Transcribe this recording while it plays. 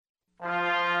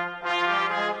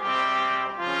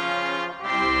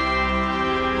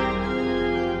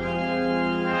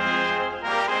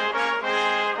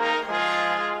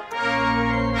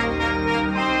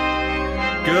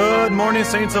Good morning,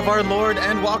 saints of our Lord,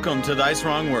 and welcome to Thy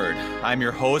Strong Word. I'm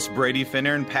your host, Brady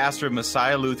Finnern, pastor of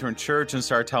Messiah Lutheran Church in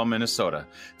Sartell, Minnesota.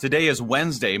 Today is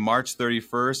Wednesday, March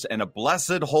 31st, and a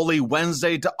blessed Holy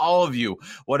Wednesday to all of you.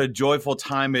 What a joyful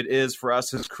time it is for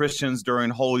us as Christians during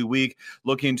Holy Week,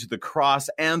 looking to the cross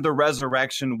and the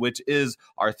resurrection, which is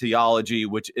our theology,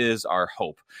 which is our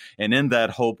hope. And in that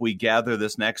hope, we gather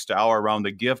this next hour around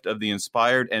the gift of the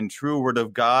inspired and true Word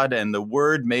of God and the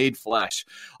Word made flesh,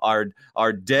 our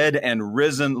dead and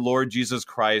risen Lord Jesus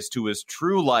Christ, who is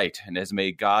true light and has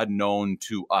made God known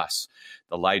to us.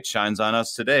 The light shines on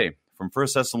us today from 1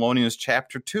 Thessalonians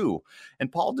chapter 2.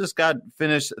 And Paul just got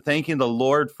finished thanking the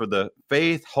Lord for the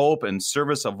faith, hope, and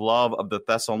service of love of the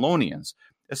Thessalonians,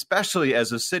 especially as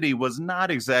the city was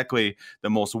not exactly the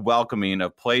most welcoming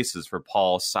of places for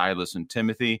Paul, Silas, and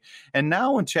Timothy. And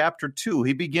now in chapter 2,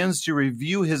 he begins to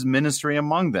review his ministry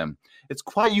among them. It's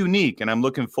quite unique, and I'm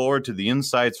looking forward to the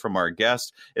insights from our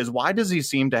guest, is why does he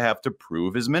seem to have to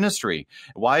prove his ministry?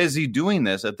 Why is he doing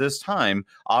this at this time?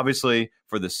 Obviously,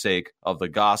 for the sake of the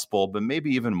gospel, but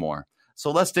maybe even more. So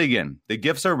let's dig in. The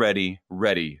gifts are ready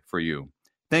for you.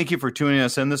 Thank you for tuning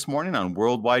us in this morning on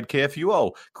Worldwide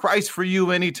KFUO. Christ for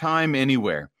you anytime,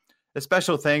 anywhere. A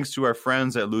special thanks to our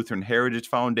friends at Lutheran Heritage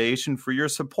Foundation for your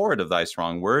support of Thy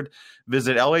Strong Word.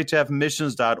 Visit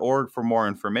lhfmissions.org for more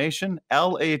information,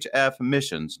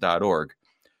 lhfmissions.org.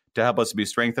 To help us be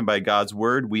strengthened by God's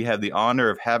Word, we have the honor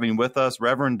of having with us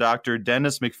Reverend Dr.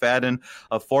 Dennis McFadden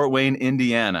of Fort Wayne,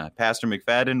 Indiana. Pastor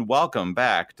McFadden, welcome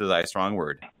back to Thy Strong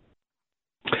Word.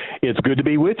 It's good to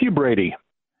be with you, Brady.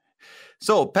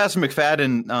 So, Pastor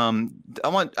McFadden, I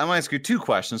want to ask you two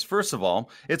questions. First of all,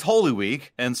 it's Holy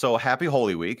Week, and so happy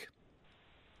Holy Week.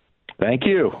 Thank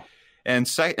you. And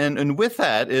with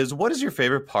that is, what is your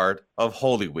favorite part of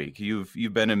Holy Week? You've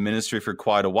been in ministry for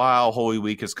quite a while. Holy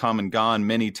Week has come and gone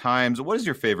many times. What is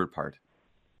your favorite part?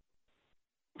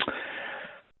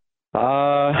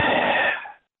 I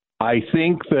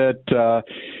think that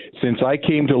since I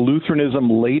came to Lutheranism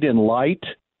late in life,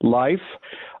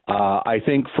 I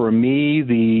think for me,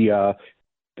 the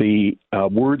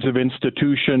words of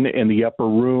institution in the upper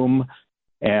room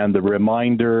and the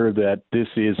reminder that this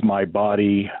is my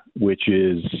body, which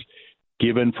is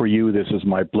given for you, this is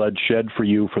my blood shed for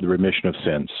you for the remission of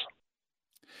sins.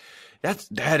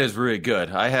 That is really good.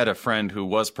 I had a friend who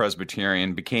was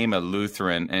Presbyterian, became a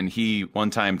Lutheran, and he one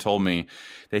time told me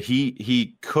that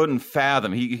he couldn't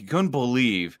fathom, he couldn't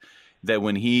believe that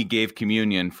when he gave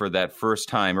communion for that first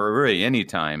time, or really any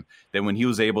time, that when he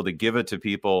was able to give it to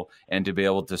people and to be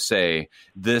able to say,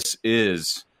 this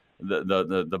is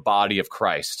the body of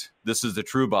Christ. This is the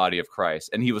true body of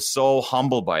Christ. And he was so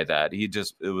humbled by that.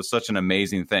 It was such an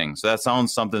amazing thing. So that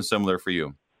sounds something similar for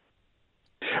you.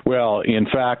 Well, in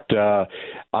fact,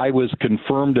 I was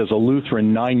confirmed as a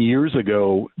Lutheran 9 years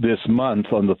ago this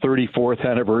month on the 34th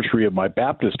anniversary of my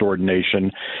Baptist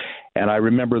ordination. And I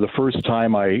remember the first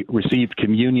time I received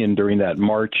communion during that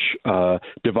March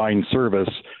divine service,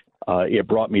 it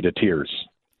brought me to tears.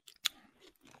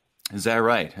 Is that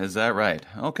right?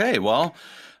 Okay, well,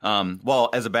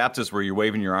 as a Baptist, were you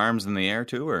waving your arms in the air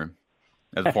too, or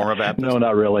as a former Baptist? No,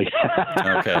 not really.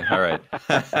 Okay, all right.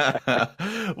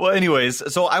 Well,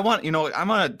 anyways, so I'm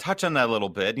going to touch on that a little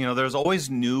bit. You know, there's always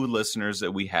new listeners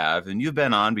that we have, and you've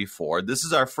been on before. This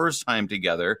is our first time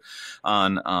together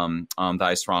on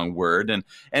Thy Strong Word,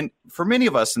 and for many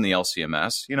of us in the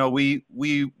LCMS, you know, we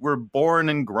were born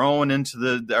and grown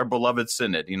into our beloved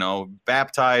synod. You know,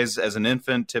 baptized as an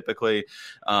infant, typically,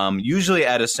 usually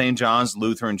at a St. John's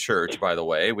Lutheran Church. By the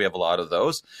way, we have a lot of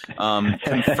those.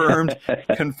 Confirmed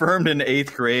in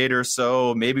 8th grade or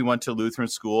so, maybe went to Lutheran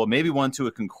school, maybe went to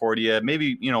a Concordia,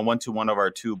 maybe, went to one of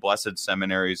our two blessed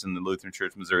seminaries in the Lutheran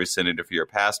Church Missouri Synod if you're a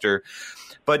pastor.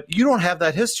 But you don't have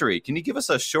that history. Can you give us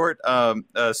a short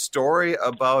story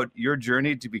about your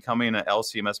journey to becoming an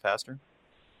LCMS pastor?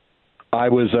 I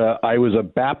was a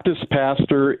Baptist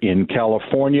pastor in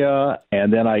California,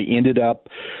 and then I ended up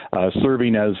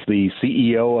serving as the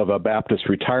CEO of a Baptist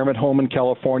retirement home in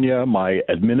California. My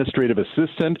administrative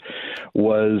assistant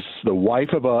was the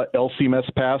wife of a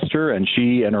LCMS pastor, and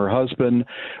she and her husband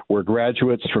were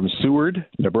graduates from Seward,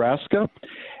 Nebraska.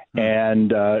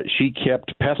 And she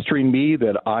kept pestering me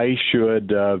that I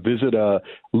should visit a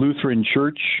Lutheran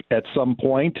church at some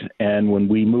point. And when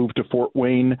we moved to Fort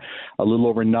Wayne a little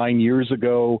over 9 years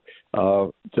ago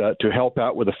to help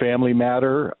out with a family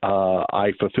matter,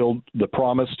 I fulfilled the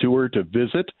promise to her to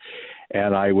visit.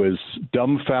 And I was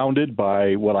dumbfounded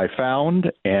by what I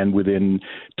found. And within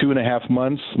 2.5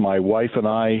 months, my wife and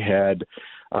I had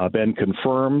been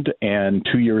confirmed, and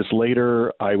 2 years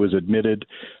later, I was admitted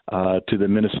to the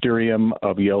ministerium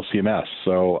of the LCMS.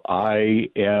 So I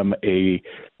am a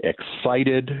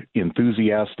excited,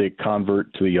 enthusiastic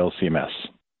convert to the LCMS.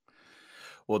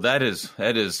 Well, that is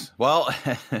well,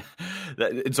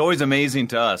 it's always amazing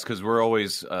to us because we're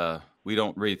always, we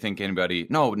don't really think anybody,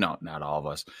 no, not all of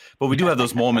us, but we do have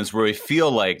those moments where we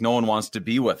feel like no one wants to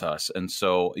be with us. And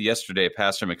so yesterday,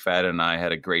 Pastor McFadden and I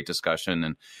had a great discussion,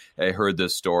 and I heard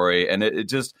this story, and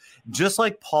it just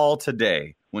like Paul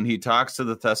today, when he talks to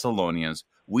the Thessalonians,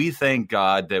 we thank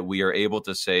God that we are able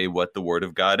to say what the Word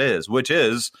of God is, which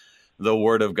is the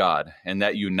Word of God, and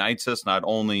that unites us not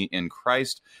only in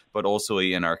Christ, but also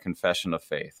in our confession of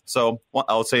faith. So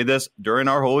I'll say this, during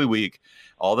our Holy Week,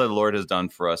 all that the Lord has done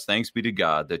for us, thanks be to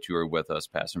God that you are with us,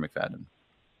 Pastor McFadden.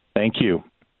 Thank you.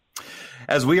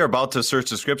 As we are about to search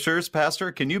the Scriptures,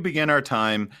 Pastor, can you begin our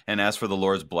time and ask for the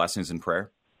Lord's blessings in prayer?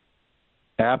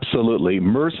 Absolutely.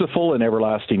 Merciful and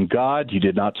everlasting God, you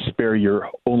did not spare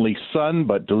your only Son,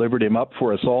 but delivered him up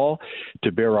for us all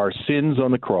to bear our sins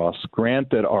on the cross. Grant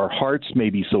that our hearts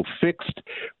may be so fixed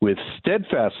with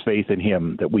steadfast faith in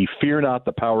him that we fear not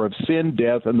the power of sin,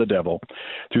 death, and the devil.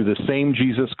 Through the same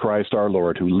Jesus Christ our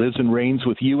Lord, who lives and reigns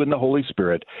with you in the Holy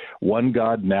Spirit, one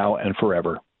God, now and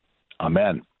forever.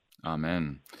 Amen.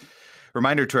 Amen.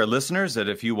 Reminder to our listeners that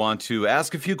if you want to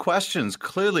ask a few questions,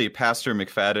 clearly Pastor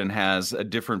McFadden has a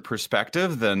different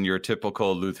perspective than your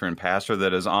typical Lutheran pastor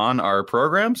that is on our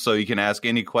program. So you can ask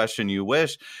any question you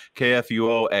wish,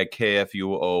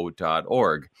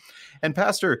 kfuo@kfuo.org. And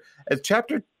Pastor,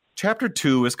 chapter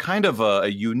 2 is kind of a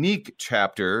unique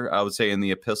chapter, I would say, in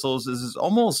the epistles. This is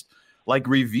almost like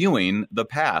reviewing the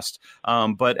past.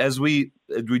 But as we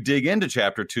dig into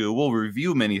chapter 2, we'll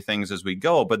review many things as we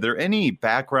go. But are there any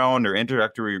background or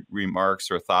introductory remarks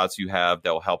or thoughts you have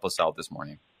that will help us out this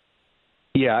morning?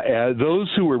 Yeah,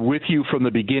 those who were with you from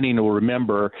the beginning will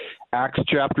remember Acts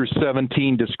chapter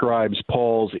 17 describes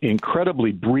Paul's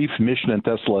incredibly brief mission in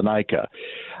Thessalonica.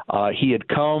 He had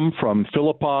come from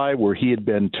Philippi, where he had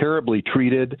been terribly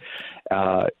treated,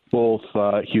 both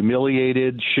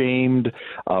humiliated, shamed,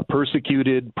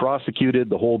 persecuted, prosecuted,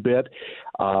 the whole bit.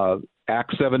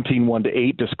 Acts 17,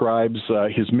 1-8 describes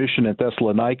his mission in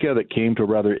Thessalonica that came to a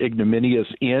rather ignominious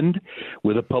end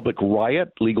with a public riot,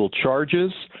 legal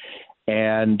charges,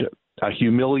 and a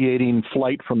humiliating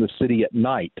flight from the city at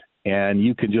night. And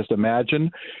you can just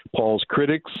imagine Paul's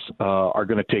critics are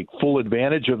going to take full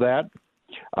advantage of that.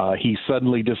 He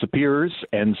suddenly disappears,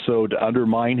 and so to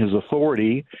undermine his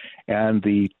authority and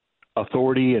the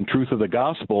authority and truth of the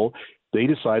gospel, they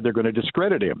decide they're going to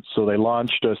discredit him. So they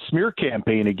launched a smear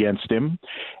campaign against him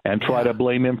and try to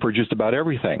blame him for just about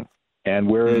everything. And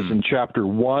whereas in chapter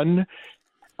 1,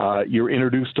 you're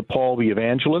introduced to Paul the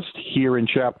evangelist, here in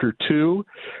chapter 2,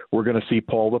 we're going to see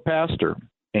Paul the pastor.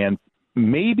 And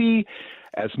maybe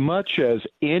as much as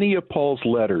any of Paul's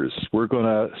letters, we're going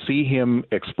to see him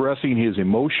expressing his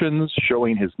emotions,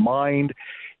 showing his mind,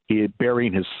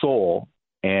 bearing his soul.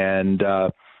 And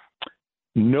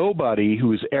nobody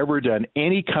who's ever done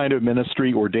any kind of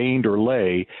ministry, ordained or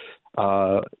lay,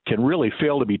 can really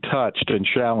fail to be touched and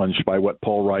challenged by what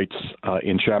Paul writes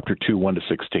in chapter 2,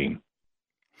 1-16.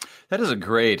 That is a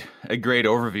great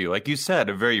overview. Like you said,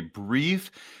 a very brief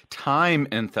time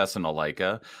in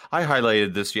Thessalonica. I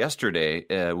highlighted this yesterday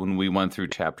when we went through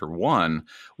chapter 1,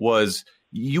 was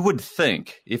you would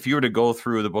think, if you were to go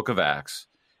through the book of Acts,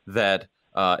 that,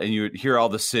 and you would hear all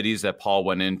the cities that Paul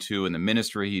went into and the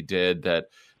ministry he did, that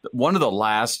one of the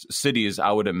last cities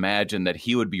I would imagine that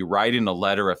he would be writing a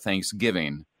letter of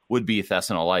thanksgiving would be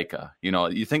Thessalonica. You know,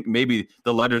 you think maybe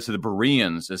the letter to the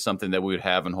Bereans is something that we would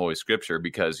have in Holy Scripture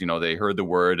because, you know, they heard the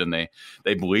word and they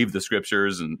believed the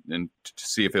Scriptures and to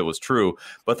see if it was true.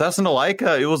 But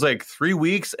Thessalonica, it was like 3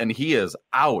 weeks and he is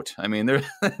out. I mean,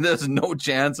 there's no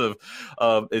chance of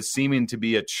it seeming to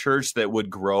be a church that would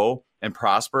grow and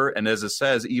prosper. And as it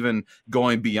says, even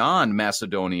going beyond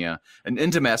Macedonia and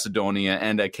into Macedonia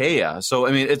and Achaia. So,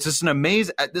 I mean, it's just an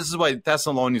amazing, this is why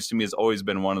Thessalonians to me has always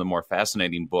been one of the more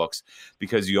fascinating books,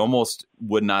 because you almost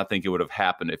would not think it would have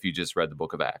happened if you just read the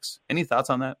book of Acts. Any thoughts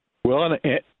on that? Well,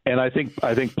 and I think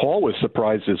Paul was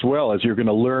surprised as well, as you're going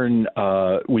to learn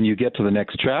when you get to the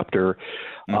next chapter.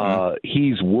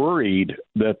 He's worried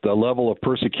that the level of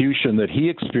persecution that he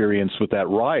experienced with that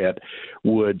riot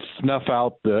would snuff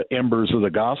out the embers of the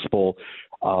gospel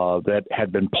that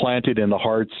had been planted in the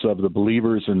hearts of the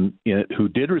believers who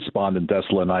did respond in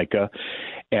Thessalonica.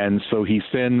 And so he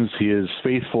sends his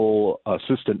faithful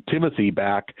assistant Timothy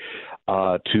back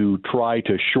to try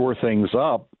to shore things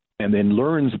up, and then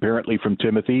learns apparently from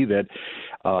Timothy that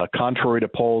contrary to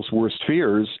Paul's worst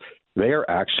fears, they are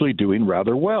actually doing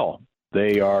rather well.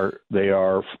 They are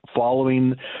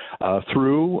following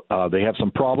through. They have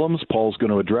some problems. Paul's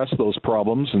going to address those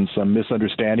problems and some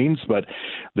misunderstandings, but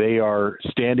they are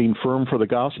standing firm for the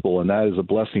gospel, and that is a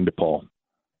blessing to Paul.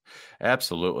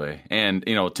 Absolutely. And,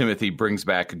 Timothy brings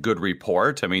back a good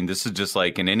report. I mean, this is just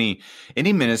like in any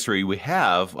ministry we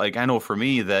have. Like, I know for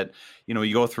me that,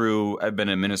 you go through, I've been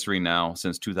in ministry now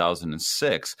since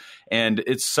 2006, and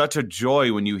it's such a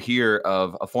joy when you hear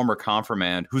of a former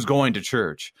confirmand who's going to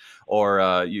church,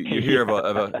 or you hear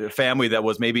of a family that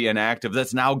was maybe inactive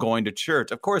that's now going to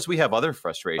church. Of course, we have other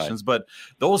frustrations, but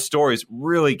those stories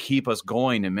really keep us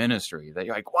going in ministry. That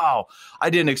you're like, wow, I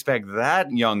didn't expect that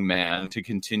young man to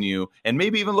continue and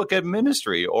maybe even look at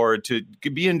ministry or to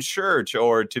be in church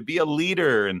or to be a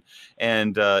leader.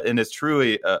 And it's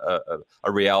truly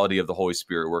a reality of the Holy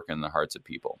Spirit working in the hearts of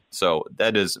people. So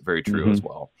that is very true as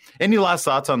well. Any last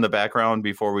thoughts on the background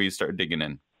before we start digging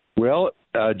in? Well,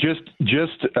 just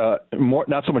more,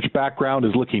 not so much background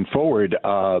as looking forward.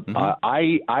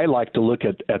 I like to look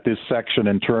at this section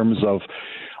in terms of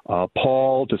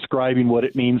Paul describing what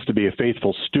it means to be a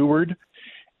faithful steward,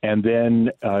 and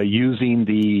then using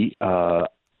the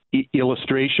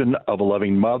illustration of a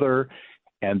loving mother,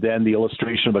 and then the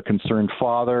illustration of a concerned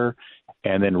father,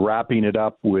 and then wrapping it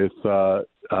up with the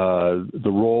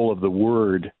role of the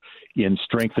word in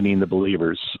strengthening the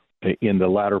believers in the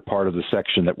latter part of the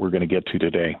section that we're going to get to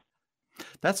today.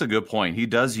 That's a good point. He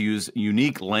does use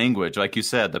unique language, like you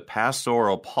said, the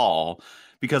pastoral Paul,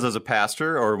 because as a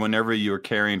pastor or whenever you're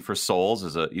caring for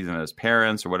souls, either as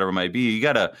parents or whatever it might be, you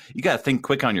gotta think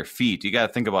quick on your feet. You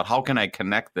gotta think about, how can I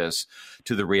connect this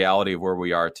to the reality of where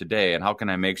we are today, and how can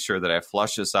I make sure that I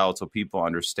flush this out so people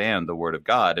understand the Word of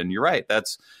God? And you're right,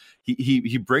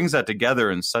 he brings that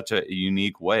together in such a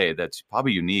unique way that's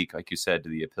probably unique, like you said, to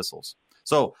the epistles.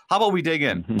 So how about we dig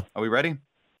in? Are we ready?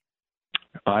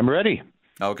 I'm ready.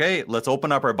 Okay, let's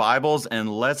open up our Bibles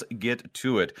and let's get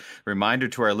to it. Reminder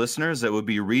to our listeners that we'll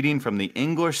be reading from the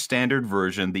English Standard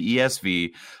Version, the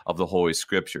ESV, of the Holy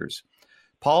Scriptures.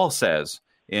 Paul says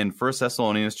in 1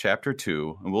 Thessalonians chapter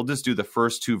 2, and we'll just do the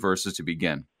first two verses to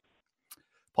begin.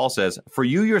 Paul says, "For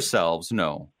you yourselves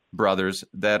know, brothers,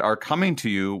 that our coming to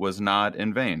you was not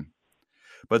in vain.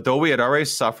 But though we had already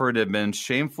suffered and been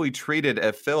shamefully treated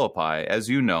at Philippi, as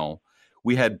you know,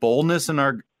 we had boldness in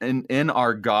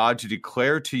our God to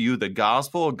declare to you the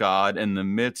gospel of God in the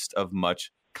midst of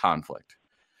much conflict."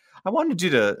 I wanted you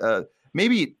to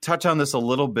maybe touch on this a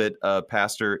little bit,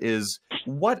 Pastor. Is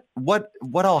what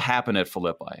all happened at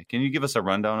Philippi? Can you give us a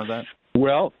rundown of that?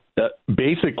 Well,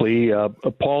 basically,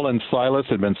 Paul and Silas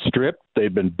had been stripped.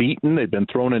 They'd been beaten. They'd been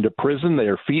thrown into prison.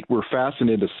 Their feet were fastened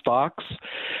into stocks.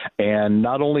 And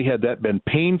not only had that been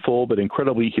painful, but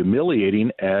incredibly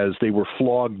humiliating, as they were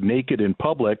flogged naked in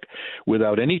public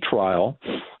without any trial.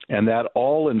 And that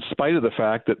all in spite of the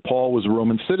fact that Paul was a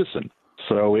Roman citizen.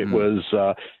 So it was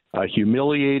a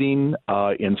humiliating,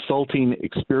 insulting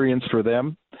experience for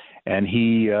them. And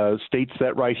he states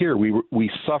that right here.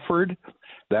 We suffered.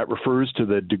 That refers to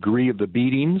the degree of the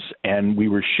beatings, and we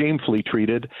were shamefully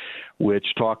treated, which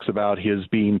talks about his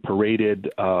being paraded,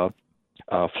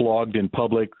 flogged in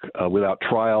public without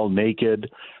trial,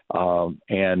 naked,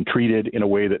 and treated in a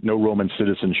way that no Roman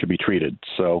citizen should be treated.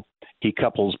 So he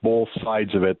couples both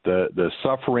sides of it, the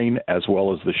suffering as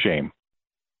well as the shame.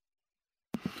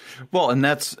 Well, and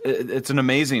it's an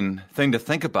amazing thing to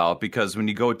think about, because when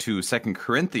you go to 2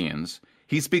 Corinthians,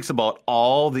 he speaks about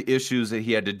all the issues that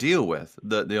he had to deal with,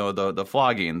 the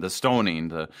flogging, the stoning,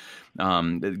 the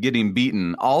getting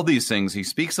beaten, all these things he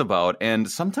speaks about. And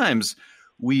sometimes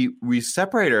we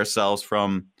separate ourselves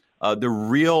from the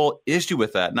real issue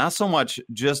with that. Not so much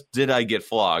just did I get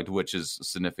flogged, which is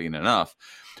significant enough,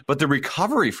 but the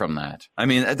recovery from that. I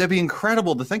mean, that'd be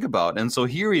incredible to think about. And so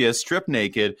here he is, stripped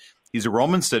naked. He's a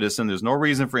Roman citizen. There's no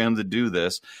reason for him to do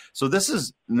this. So this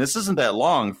isn't that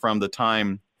long from the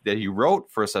time that he wrote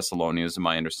 1 Thessalonians, in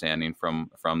my understanding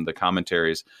from the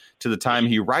commentaries, to the time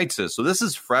he writes this. So this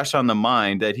is fresh on the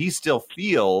mind, that he still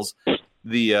feels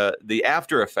the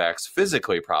after effects,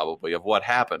 physically probably, of what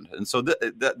happened. And so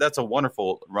that's a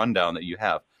wonderful rundown that you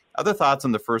have. Other thoughts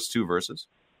on the first two verses?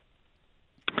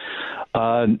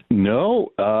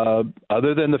 No,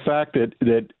 other than the fact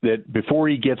that before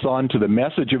he gets on to the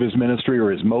message of his ministry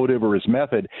or his motive or his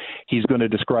method, he's going to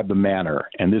describe the manner.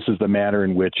 And this is the manner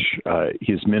in which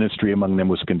his ministry among them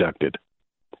was conducted.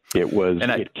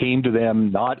 It came to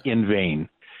them not in vain.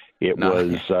 It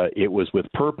was with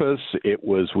purpose. It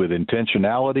was with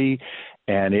intentionality.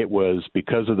 And it was,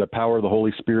 because of the power of the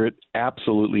Holy Spirit,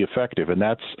 absolutely effective. And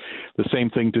that's the same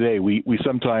thing today. We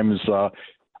sometimes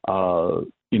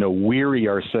weary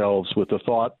ourselves with the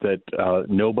thought that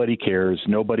nobody cares,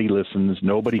 nobody listens,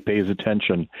 nobody pays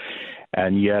attention.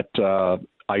 And yet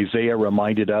Isaiah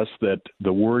reminded us that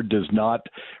the word does not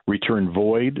return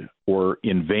void or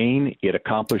in vain. It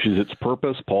accomplishes its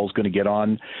purpose. Paul's going to get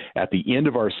on at the end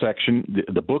of our section.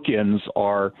 The bookends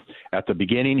are at the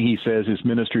beginning, he says his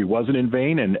ministry wasn't in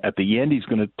vain, and at the end he's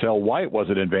going to tell why it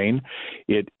wasn't in vain.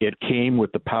 It came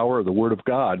with the power of the word of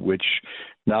God, which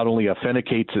not only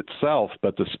authenticates itself,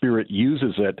 but the Spirit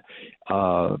uses it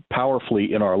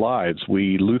powerfully in our lives.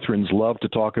 We Lutherans love to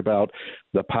talk about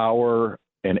the power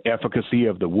and efficacy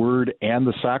of the word and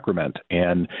the sacrament.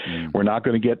 And we're not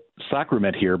going to get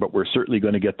sacrament here, but we're certainly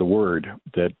going to get the word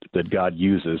that God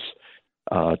uses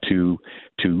to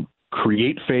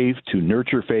create faith, to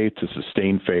nurture faith, to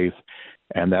sustain faith.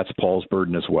 And that's Paul's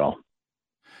burden as well.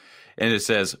 And it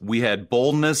says, we had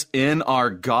boldness in our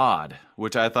God,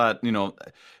 which I thought,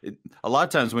 a lot of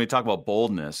times when we talk about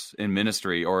boldness in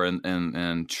ministry or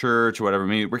in church or whatever,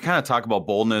 we're kind of talking about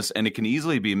boldness, and it can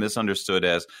easily be misunderstood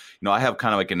as, I have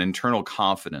kind of like an internal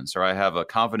confidence, or I have a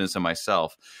confidence in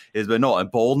myself. But no, a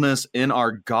boldness in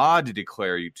our God to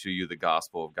declare to you the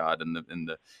gospel of God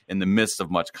in the midst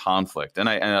of much conflict. And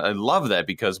I love that,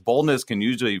 because boldness can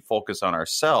usually focus on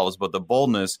ourselves, but the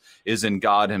boldness is in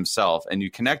God himself. And you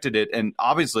connected it, and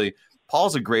obviously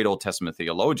Paul's a great Old Testament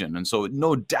theologian, and so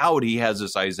no doubt he has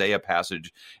this Isaiah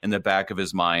passage in the back of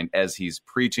his mind as he's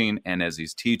preaching and as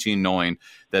he's teaching, knowing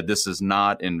that this is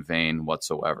not in vain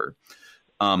whatsoever.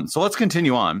 So let's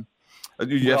continue on.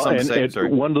 You have something to say? Sorry.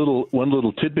 One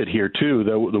little tidbit here too.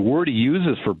 The word he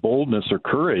uses for boldness or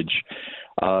courage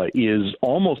is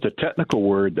almost a technical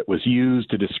word that was used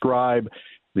to describe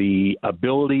the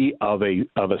ability of a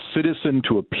citizen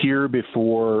to appear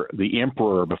before the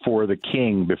emperor, before the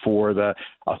king, before the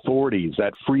authorities,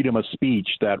 that freedom of speech,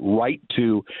 that right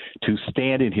to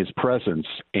stand in his presence.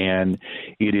 And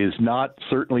it is not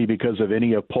certainly because of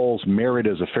any of Paul's merit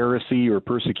as a Pharisee or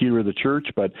persecutor of the church,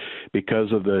 but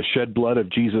because of the shed blood of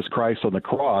Jesus Christ on the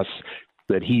cross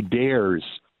that he dares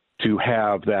to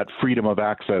have that freedom of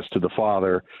access to the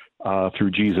Father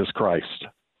through Jesus Christ.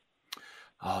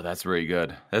 Oh, that's very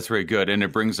good. That's very good. And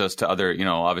it brings us to other,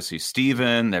 obviously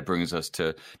Stephen, that brings us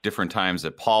to different times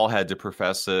that Paul had to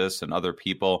profess this, and other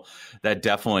people. That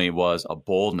definitely was a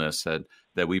boldness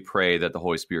that we pray that the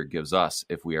Holy Spirit gives us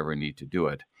if we ever need to do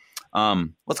it.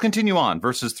 Let's continue on.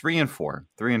 Verses 3 and 4.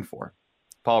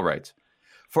 Paul writes,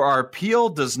 "For our appeal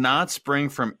does not spring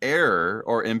from error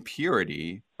or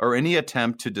impurity or any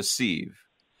attempt to deceive.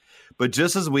 But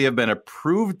just as we have been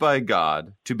approved by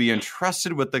God to be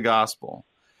entrusted with the gospel,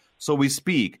 so we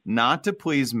speak not to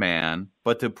please man,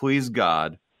 but to please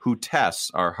God, who tests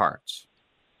our hearts."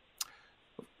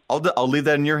 I'll leave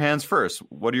that in your hands first.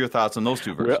 What are your thoughts on those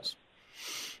two verses?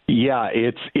 Yeah,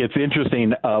 it's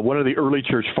interesting. One of the early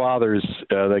church fathers,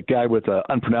 the guy with an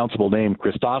unpronounceable name,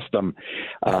 Chrysostom,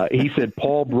 he said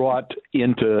Paul brought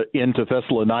into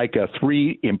Thessalonica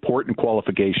three important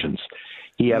qualifications.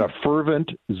 He had a fervent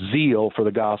zeal for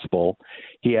the gospel.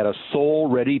 He had a soul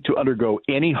ready to undergo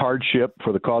any hardship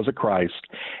for the cause of Christ,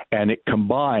 and it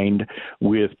combined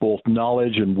with both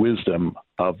knowledge and wisdom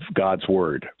of God's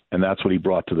word. And that's what he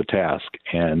brought to the task.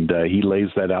 And he lays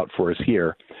that out for us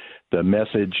here, the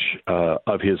message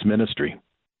of his ministry.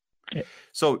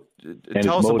 So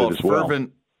tell us about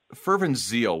fervent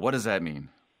zeal. What does that mean?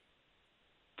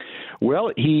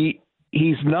 Well,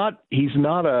 He's not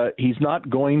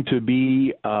going to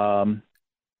be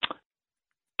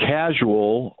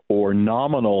casual or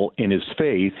nominal in his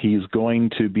faith. He's going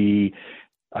to be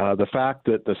the fact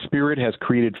that the Spirit has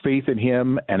created faith in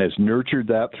him and has nurtured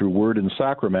that through word and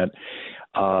sacrament.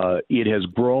 It has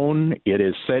grown. It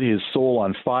has set his soul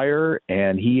on fire,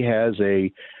 and he has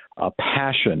a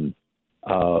passion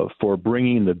for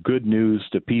bringing the good news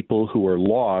to people who are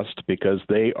lost because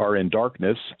they are in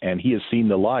darkness, and he has seen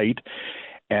the light.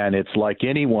 And it's like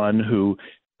anyone who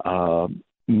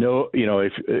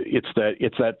if it's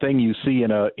that thing you see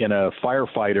in a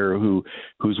firefighter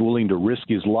who's willing to risk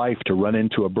his life to run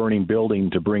into a burning building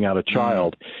to bring out a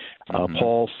child.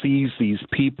 Paul sees these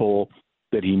people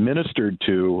that he ministered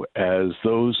to as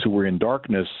those who were in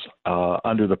darkness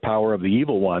under the power of the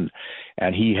evil one,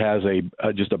 and he has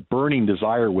just a burning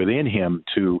desire within him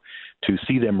to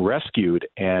see them rescued,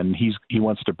 and he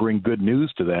wants to bring good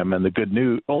news to them. And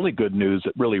the only good news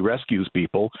that really rescues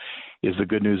people is the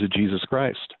good news of Jesus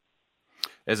Christ.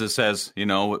 As it says,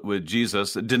 with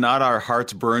Jesus, did not our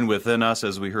hearts burn within us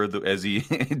as we heard, as he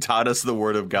taught us the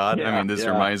word of God? Yeah, this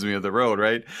reminds me of the road,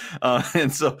 right?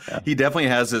 And so he definitely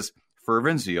has this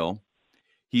fervent zeal.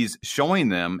 He's showing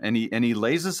them, and he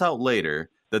lays this out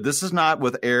later, that this is not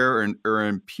with error or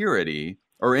impurity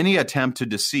or any attempt to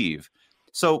deceive.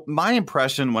 So my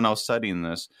impression when I was studying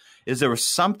this is there was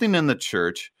something in the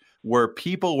church where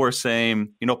people were saying,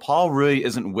 Paul really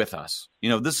isn't with us.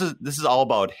 This is all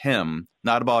about him,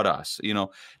 not about us.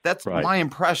 That's right. My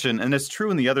impression. And it's true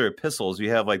in the other epistles.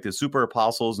 You have like the super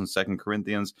apostles in 2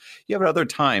 Corinthians. You have it other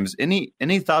times.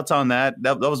 Any thoughts on that?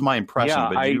 That was my impression.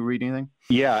 Yeah, but do you read anything?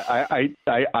 Yeah,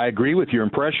 I agree with your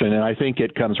impression. And I think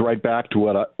it comes right back to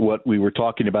what we were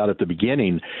talking about at the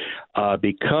beginning.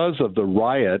 Because of the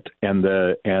riot and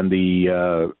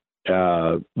the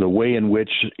way in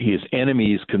which his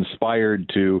enemies conspired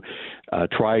to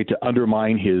try to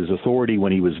undermine his authority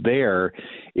when he was there,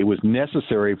 it was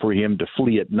necessary for him to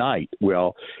flee at night.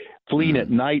 Well, fleeing at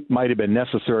night might have been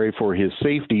necessary for his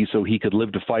safety so he could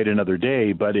live to fight another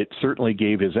day, but it certainly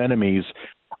gave his enemies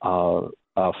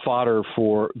fodder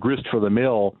for grist for the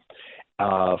mill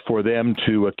for them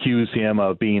to accuse him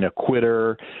of being a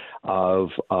quitter, of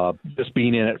just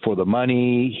being in it for the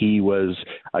money. He was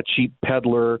a cheap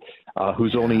peddler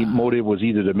whose only motive was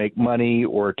either to make money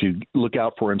or to look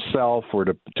out for himself or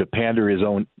to pander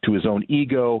to his own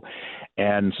ego.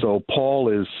 And so Paul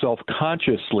is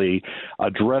self-consciously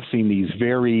addressing these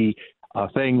very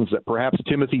things that perhaps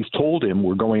Timothy's told him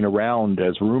were going around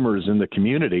as rumors in the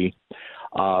community,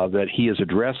 that he is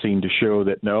addressing to show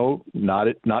that no,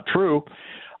 not true.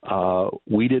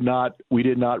 We did not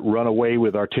run away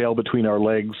with our tail between our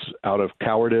legs out of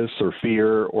cowardice or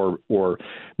fear or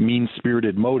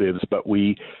mean-spirited motives, but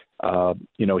he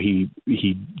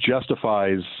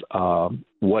justifies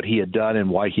what he had done and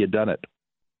why he had done it.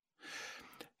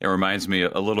 It reminds me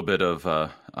a little bit of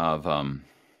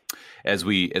as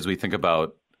we think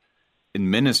about in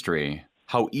ministry,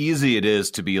 how easy it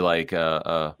is to be like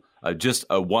just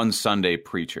a one Sunday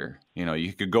preacher.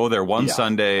 You could go there one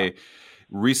Sunday,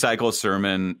 recycle a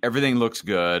sermon, everything looks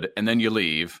good, and then you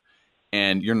leave,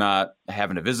 and you're not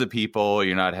having to visit people,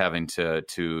 you're not having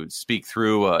to speak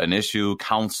through an issue,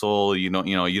 counsel, you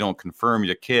don't confirm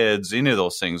your kids, any of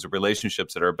those things, the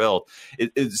relationships that are built.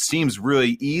 It seems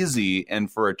really easy,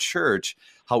 and for a church,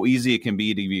 how easy it can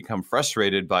be to become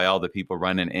frustrated by all the people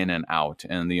running in and out,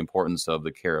 and the importance of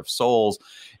the care of souls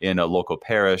in a local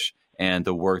parish and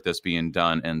the work that's being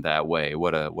done in that way.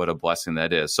 What a blessing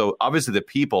that is. So obviously the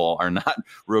people are not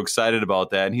real excited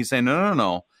about that. And he's saying,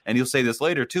 no. And he'll say this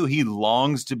later too. He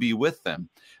longs to be with them.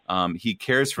 He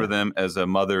cares for them as a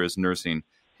mother is nursing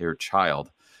her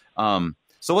child. So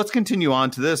let's continue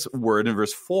on to this word in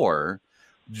verse 4.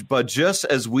 But just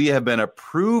as we have been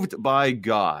approved by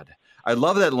God. I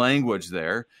love that language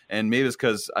there. And maybe it's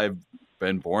because I've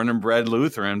been born and bred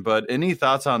Lutheran. But any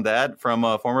thoughts on that from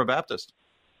a former Baptist?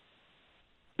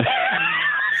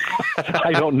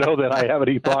 I don't know that I have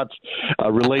any thoughts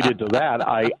related to that.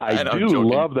 I do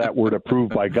love that word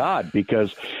approved by God,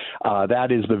 because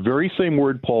that is the very same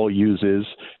word Paul uses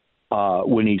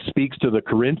when he speaks to the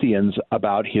Corinthians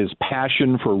about his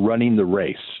passion for running the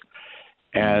race.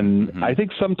 And I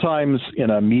think sometimes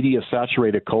in a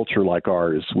media-saturated culture like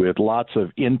ours, with lots of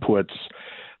inputs,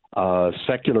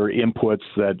 secular inputs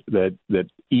that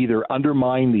either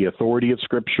undermine the authority of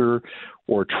Scripture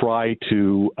or try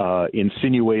to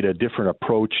insinuate a different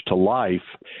approach to life,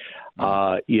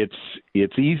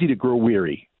 it's easy to grow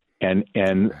weary and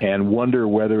wonder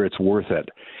whether it's worth it.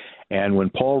 And when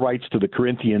Paul writes to the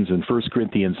Corinthians in 1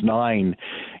 Corinthians 9,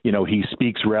 he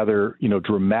speaks rather,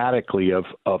 dramatically of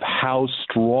how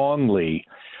strongly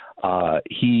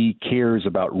he cares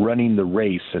about running the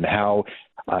race and how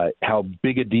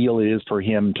big a deal it is for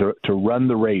him to run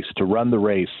the race,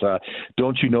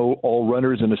 don't you know all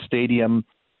runners in a stadium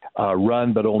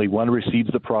run, but only one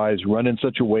receives the prize. Run in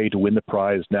such a way to win the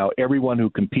prize. Now, everyone who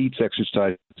competes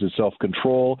exercises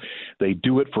self-control. They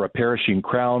do it for a perishing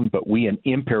crown, but we an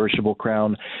imperishable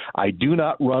crown. I do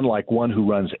not run like one who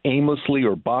runs aimlessly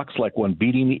or box like one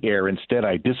beating the air. Instead,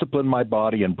 I discipline my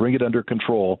body and bring it under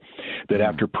control, that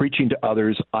after preaching to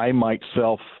others, I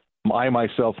myself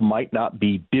might not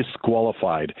be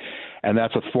disqualified. And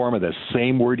that's a form of the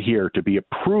same word here. To be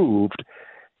approved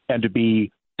and to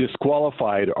be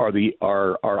disqualified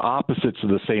are opposites of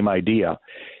the same idea.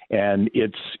 And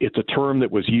it's a term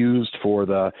that was used for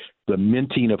the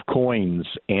minting of coins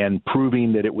and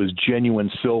proving that it was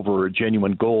genuine silver or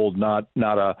genuine gold, not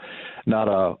an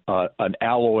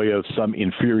alloy of some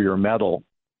inferior metal.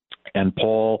 And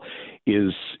Paul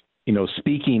is,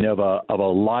 speaking of a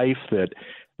life that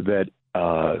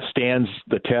stands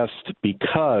the test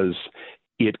because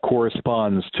it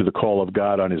corresponds to the call of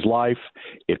God on his life.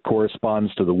 It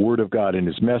corresponds to the word of God in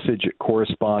his message. It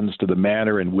corresponds to the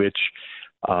manner in which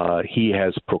he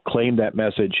has proclaimed that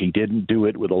message. He didn't do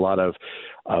it with a lot of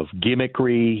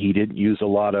gimmickry. He didn't use a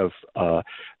lot of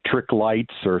trick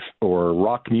lights or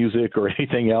rock music or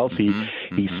anything else.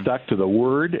 He stuck to the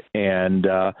Word, and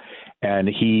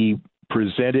he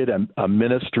presented a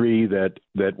ministry that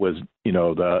was,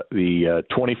 the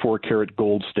 24 karat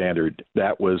gold standard.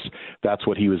 That's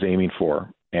what he was aiming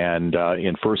for. And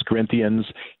in 1 Corinthians,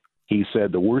 he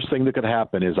said the worst thing that could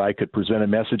happen is I could present a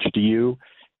message to you,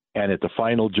 and at the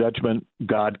final judgment,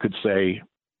 God could say,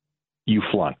 "You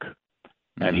flunk."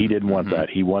 And he didn't want that.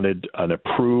 He wanted an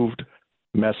approved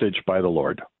message by the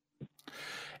Lord.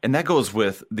 And that goes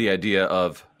with the idea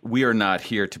of we are not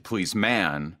here to please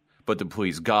man, but to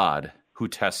please God, who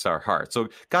tests our hearts. So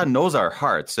God knows our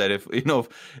hearts, that if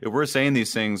we're saying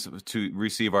these things to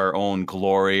receive our own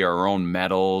glory, our own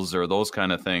medals, or those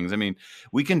kind of things, I mean,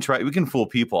 we can fool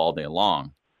people all day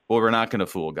long, but we're not going to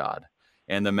fool God.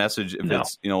 And the message, if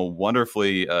it's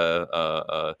wonderfully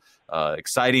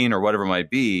exciting or whatever it might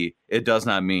be, it does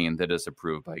not mean that it's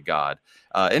approved by God.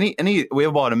 We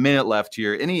have about a minute left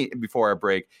here. Before our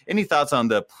break, any thoughts on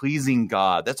the pleasing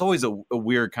God? That's always a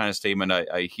weird kind of statement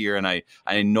I hear, and I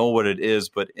know what it is.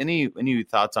 But any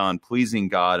thoughts on pleasing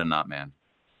God and not man?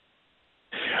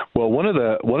 Well, one of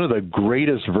the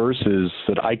greatest verses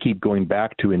that I keep going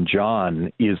back to in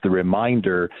John is the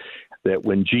reminder that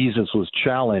when Jesus was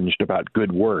challenged about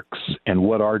good works and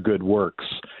what are good works,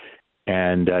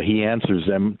 and he answers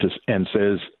them and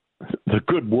says, the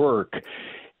good work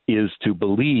is to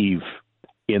believe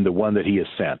in the one that he has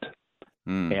sent.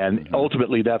 And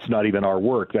ultimately, that's not even our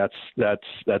work. That's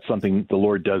something the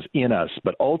Lord does in us.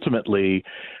 But ultimately,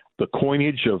 the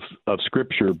coinage of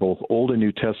Scripture, both Old and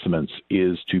New Testaments,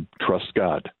 is to trust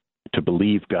God, to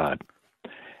believe God.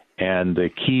 And the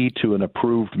key to an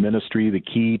approved ministry, the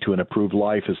key to an approved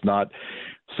life is not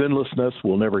sinlessness.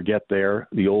 We'll never get there.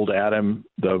 The old Adam,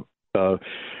 the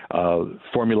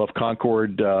Formula of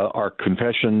Concord, our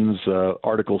confessions,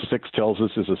 Article 6 tells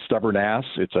us is a stubborn ass.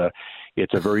 It's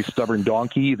a very stubborn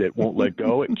donkey that won't let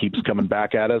go. It keeps coming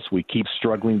back at us. We keep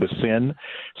struggling with sin.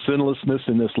 Sinlessness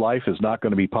in this life is not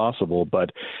going to be possible,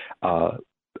 but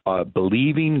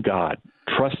believing God,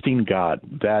 trusting God,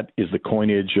 that is the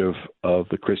coinage of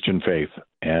the Christian faith.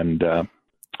 And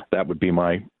that would be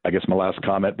my last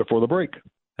comment before the break.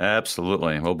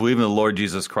 Absolutely. Well, believe in the Lord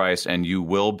Jesus Christ and you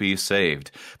will be saved.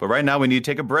 But right now we need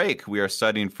to take a break. We are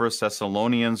studying 1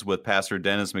 Thessalonians with Pastor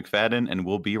Dennis McFadden, and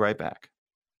we'll be right back.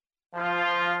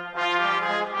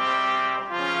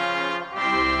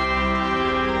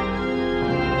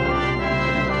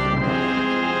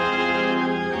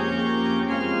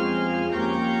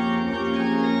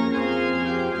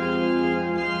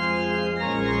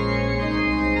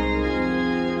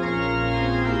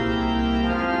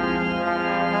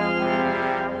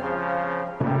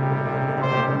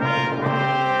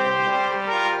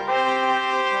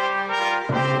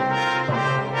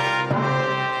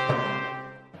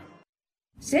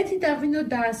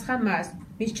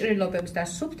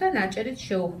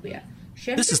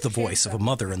 This is the voice of a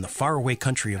mother in the faraway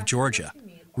country of Georgia,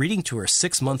 reading to her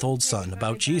 6-month-old son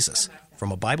about Jesus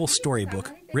from a Bible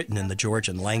storybook written in the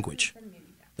Georgian language.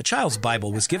 The child's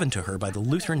Bible was given to her by the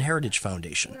Lutheran Heritage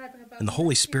Foundation, and the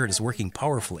Holy Spirit is working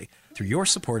powerfully through your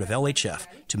support of LHF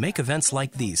to make events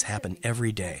like these happen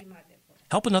every day.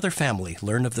 Help another family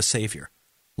learn of the Savior.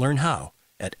 Learn how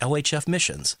at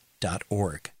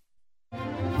lhfmissions.org.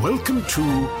 Welcome to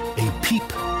A Peep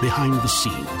Behind the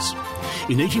Scenes.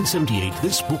 In 1878,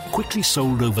 this book quickly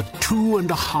sold over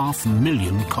 2.5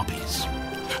 million copies.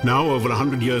 Now, over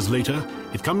 100 years later,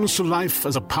 it comes to life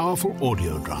as a powerful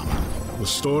audio drama. The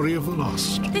story of the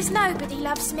lost. There's nobody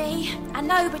loves me, and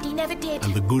nobody never did.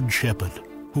 And the good shepherd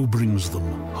who brings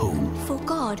them home. For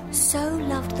God so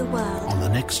loved the world. On the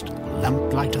next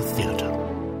Lamplighter Theatre.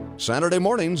 Saturday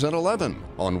mornings at 11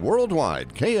 on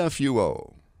Worldwide KFUO.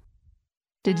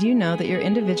 Did you know that your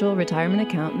individual retirement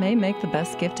account may make the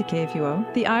best gift to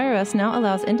KFUO? The IRS now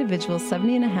allows individuals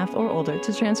 70 and a half or older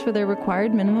to transfer their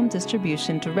required minimum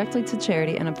distribution directly to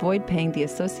charity and avoid paying the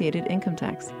associated income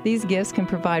tax. These gifts can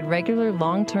provide regular,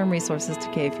 long-term resources to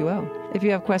KFUO. If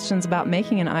you have questions about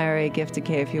making an IRA gift to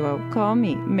KFUO, call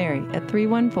me, Mary, at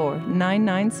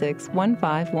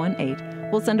 314-996-1518.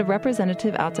 We'll send a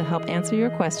representative out to help answer your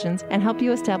questions and help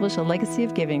you establish a legacy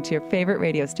of giving to your favorite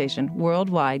radio station,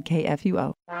 Worldwide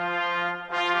KFUO.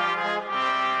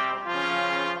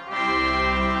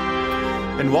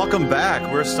 And welcome back.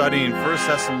 We're studying 1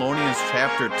 Thessalonians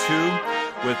chapter 2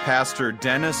 with Pastor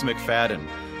Dennis McFadden.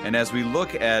 And as we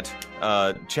look at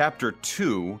chapter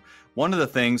 2, one of the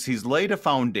things, he's laid a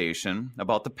foundation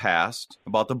about the past,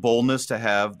 about the boldness to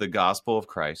have the gospel of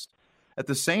Christ. At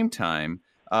the same time,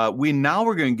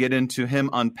 we're going to get into him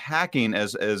unpacking,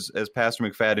 as Pastor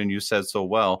McFadden, you said so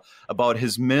well, about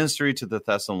his ministry to the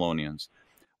Thessalonians.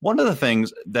 One of the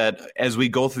things that, as we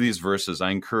go through these verses,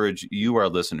 I encourage you, our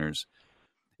listeners,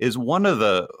 is one of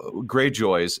the great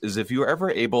joys is if you're ever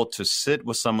able to sit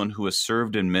with someone who has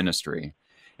served in ministry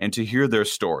and to hear their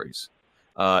stories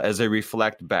as they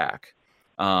reflect back.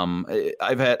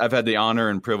 I've had the honor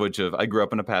and privilege of, I grew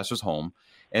up in a pastor's home,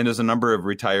 and there's a number of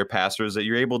retired pastors that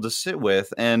you're able to sit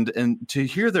with and to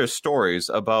hear their stories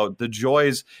about the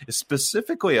joys,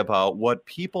 specifically about what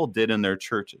people did in their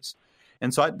churches.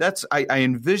 And so I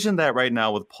envision that right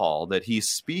now with Paul, that he's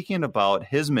speaking about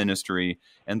his ministry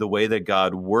and the way that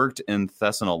God worked in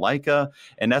Thessalonica.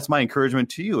 And that's my encouragement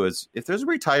to you is if there's a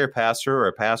retired pastor or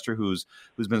a pastor who's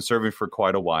been serving for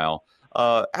quite a while,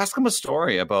 ask him a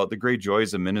story about the great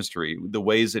joys of ministry, the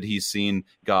ways that he's seen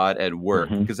God at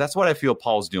work, because that's what I feel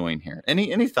Paul's doing here.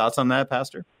 Any thoughts on that,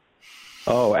 Pastor?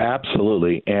 Oh,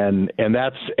 absolutely, and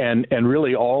that's and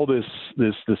really all this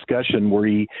discussion where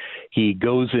he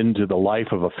goes into the life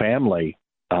of a family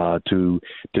to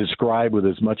describe with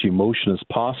as much emotion as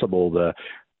possible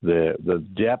the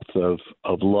depth of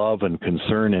love and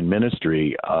concern in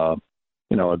ministry.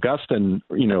 Augustine,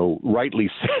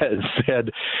 rightly said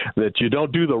that you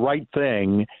don't do the right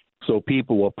thing so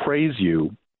people will praise you,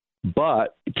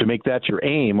 but to make that your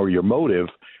aim or your motive,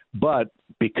 but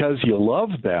because you love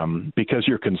them, because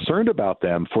you're concerned about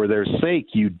them, for their sake,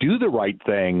 you do the right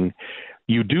thing.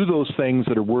 You do those things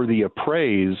that are worthy of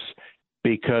praise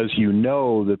because you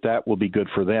know that will be good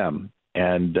for them.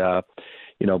 And,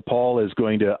 Paul is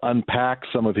going to unpack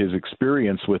some of his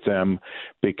experience with them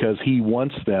because he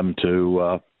wants them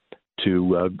to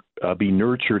be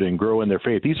nurtured and grow in their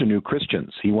faith. These are new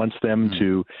Christians. He wants them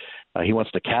he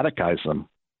wants to catechize them.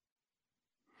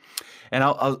 And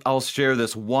I'll share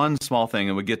this one small thing,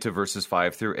 and we get to verses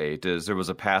 5-8. Is there was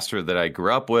a pastor that I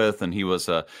grew up with, and his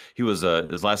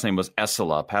last name was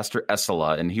Essela, Pastor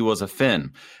Essela, and he was a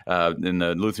Finn. In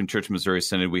the Lutheran Church Missouri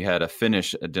Synod, we had a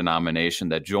Finnish denomination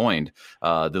that joined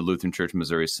the Lutheran Church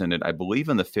Missouri Synod, I believe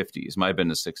in the 50s, might have been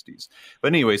the 60s. But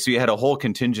anyway, so you had a whole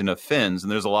contingent of Finns,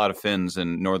 and there's a lot of Finns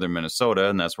in northern Minnesota,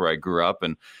 and that's where I grew up.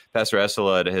 And Pastor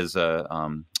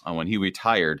Essela, when he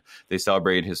retired, they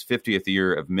celebrated his 50th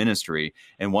year of ministry.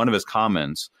 And one of his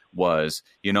comments was,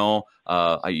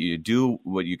 you do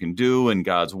what you can do in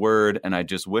God's word, and I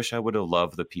just wish I would have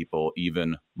loved the people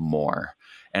even more.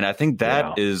 And I think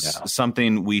that is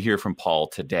something we hear from Paul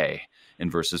today in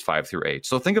verses 5-8.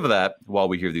 So think of that while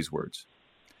we hear these words.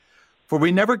 For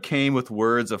we never came with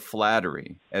words of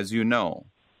flattery, as you know,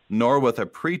 nor with a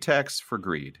pretext for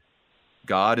greed.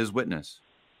 God is witness.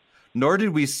 Nor did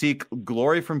we seek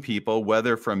glory from people,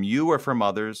 whether from you or from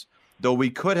others, though we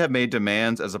could have made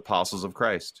demands as apostles of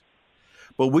Christ.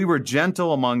 But we were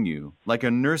gentle among you, like a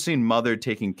nursing mother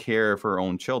taking care of her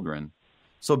own children.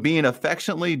 So being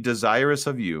affectionately desirous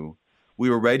of you, we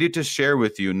were ready to share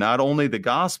with you not only the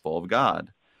gospel of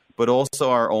God, but also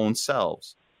our own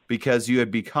selves, because you had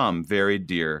become very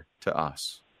dear to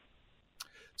us.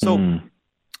 So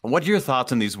what are your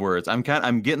thoughts on these words? I'm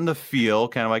getting the feel,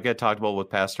 kind of like I talked about with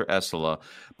Pastor Essela,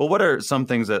 but what are some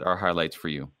things that are highlights for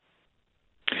you?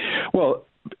 Well,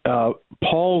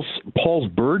 Paul's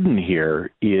burden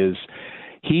here is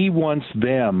he wants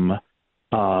them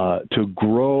to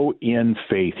grow in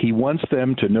faith. He wants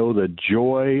them to know the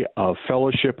joy of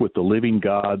fellowship with the living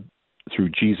God through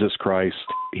Jesus Christ,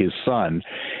 his Son.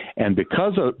 And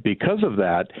because of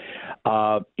that,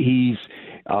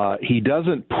 he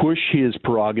doesn't push his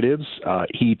prerogatives.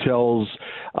 He tells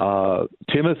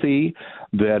Timothy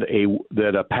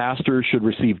that a pastor should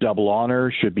receive double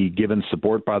honor, should be given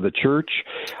support by the church.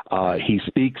 He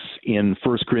speaks in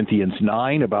 1 Corinthians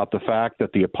 9 about the fact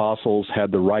that the apostles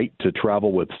had the right to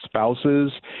travel with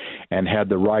spouses and had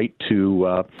the right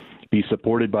to be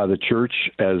supported by the church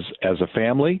as a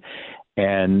family.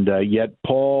 And yet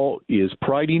Paul is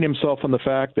priding himself on the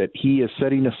fact that he is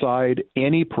setting aside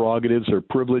any prerogatives or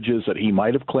privileges that he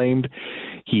might have claimed.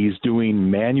 He's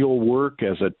doing manual work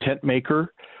as a tent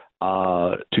maker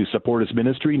to support his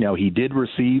ministry. Now, he did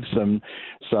receive some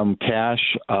cash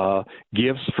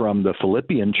gifts from the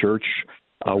Philippian church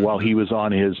while he was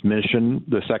on his mission,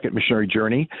 the second missionary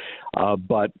journey,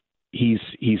 but he's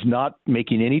not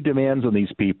making any demands on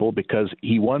these people because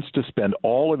he wants to spend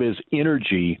all of his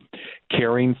energy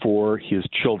caring for his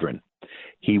children.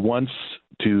 He wants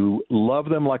to love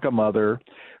them like a mother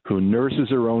who nurses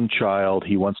her own child.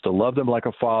 He wants to love them like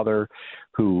a father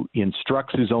who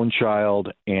instructs his own child,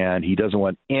 and he doesn't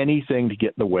want anything to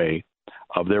get in the way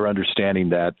of their understanding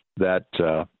that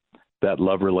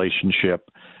love relationship.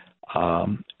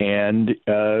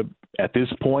 At this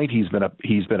point, he's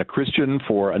been a Christian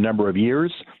for a number of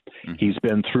years. Mm-hmm. He's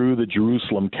been through the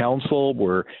Jerusalem Council,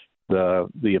 where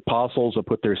the apostles have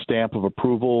put their stamp of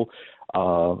approval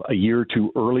a year or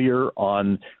two earlier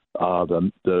on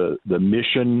the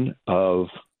mission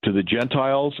to the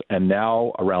Gentiles, and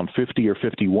now around 50 or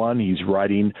 51, he's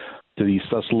writing to these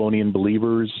Thessalonian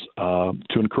believers to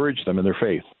encourage them in their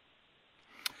faith.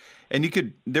 And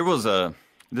there's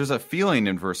a feeling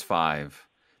in verse 5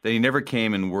 that he never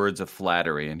came in words of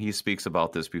flattery, and he speaks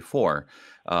about this before,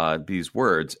 these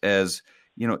words, as,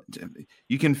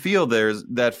 you can feel there's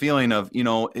that feeling of,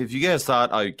 if you guys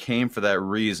thought I came for that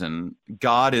reason,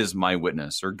 God is my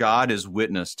witness, or God is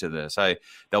witness to this. That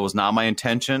was not my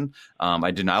intention.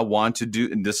 I did not want to do,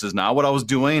 this is not what I was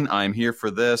doing. I'm here for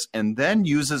this. And then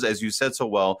uses, as you said so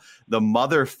well, the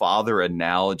mother-father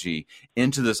analogy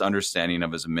into this understanding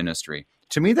of his ministry.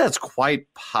 To me, that's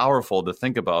quite powerful to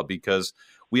think about, because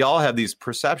we all have these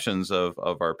perceptions of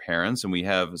our parents, and we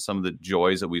have some of the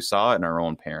joys that we saw in our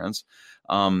own parents.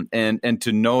 And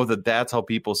to know that that's how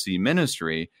people see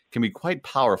ministry can be quite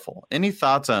powerful. Any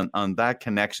thoughts on that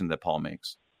connection that Paul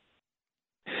makes?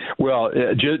 Well,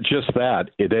 just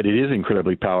that it is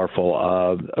incredibly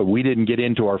powerful. We didn't get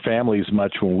into our families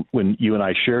much when you and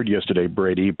I shared yesterday,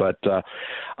 Brady, but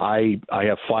I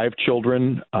have 5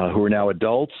 children who are now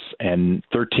adults and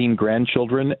 13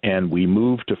 grandchildren, and we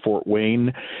moved to Fort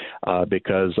Wayne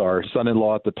because our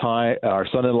son-in-law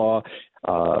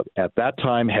at that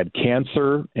time had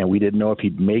cancer, and we didn't know if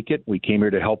he'd make it. We came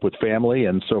here to help with family,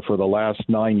 and so for the last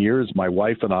 9 years, my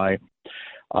wife and I,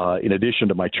 in addition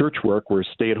to my church work, we're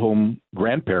stay-at-home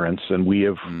grandparents, and we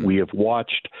have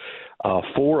watched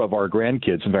 4 of our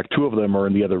grandkids. In fact, 2 of them are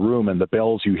in the other room, and the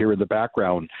bells you hear in the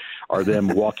background are them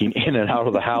walking in and out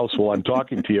of the house while I'm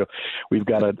talking to you. We've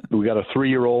got a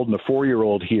 3-year-old and a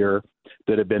 4-year-old here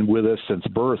that have been with us since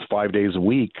birth, 5 days a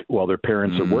week while their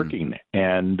parents are working.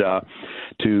 And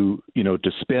to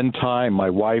spend time, my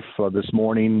wife this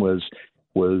morning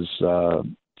was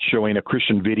showing a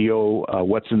Christian video,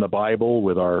 What's in the Bible,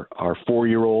 with our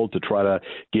 4-year-old, to try to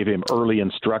give him early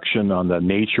instruction on the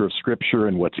nature of Scripture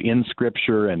and what's in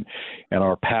Scripture. And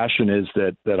our passion is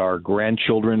that our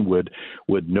grandchildren would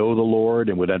know the Lord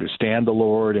and would understand the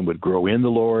Lord and would grow in the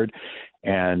Lord.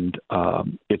 And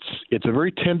it's a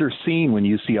very tender scene when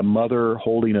you see a mother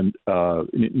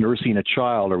nursing a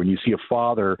child, or when you see a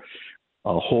father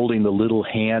holding the little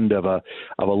hand of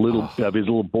his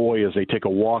little boy as they take a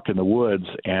walk in the woods.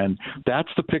 And that's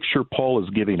the picture Paul is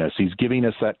giving us. He's giving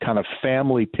us that kind of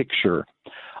family picture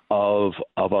of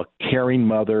a caring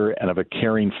mother and of a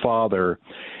caring father.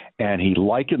 And he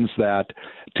likens that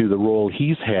to the role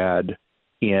he's had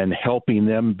in helping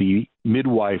them be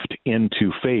midwifed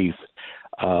into faith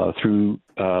through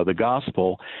the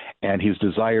gospel, and his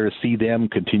desire to see them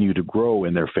continue to grow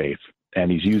in their faith. And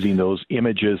he's using those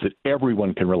images that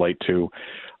everyone can relate to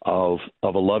of a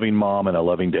loving mom and a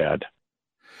loving dad.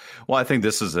 Well, I think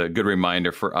this is a good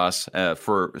reminder for us,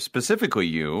 for specifically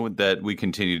you, that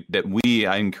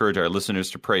I encourage our listeners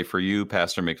to pray for you,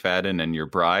 Pastor McFadden, and your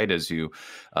bride as you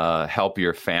help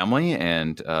your family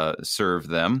and serve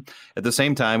them. At the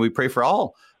same time, we pray for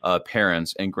all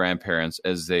parents and grandparents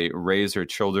as they raise their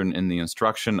children in the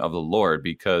instruction of the Lord,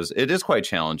 because it is quite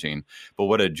challenging. But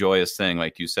what a joyous thing,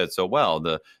 like you said so well,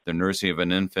 the nursing of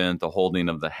an infant, the holding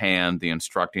of the hand, the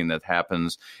instructing that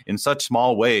happens in such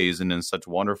small ways and in such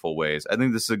wonderful ways. I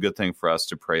think this is a good thing for us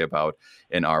to pray about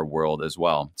in our world as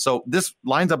well. So this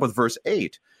lines up with verse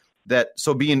 8.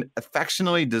 So being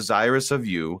affectionately desirous of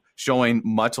you, showing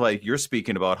much like you're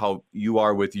speaking about how you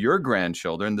are with your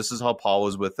grandchildren, this is how Paul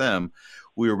was with them.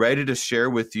 We are ready to share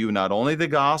with you not only the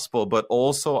gospel, but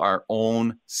also our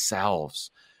own selves.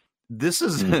 This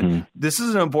is this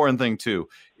is an important thing too,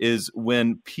 is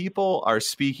when people are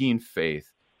speaking faith,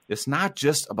 it's not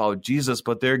just about Jesus,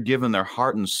 but they're giving their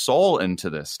heart and soul into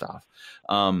this stuff.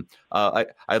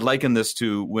 I liken this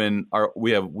to when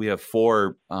we have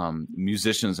 4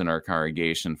 musicians in our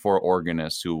congregation, 4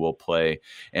 organists who will play,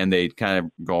 and they kind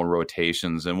of go in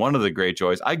rotations. And one of the great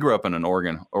joys, I grew up in an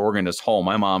organist home.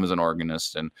 My mom is an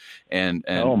organist, and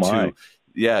oh my.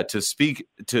 To speak,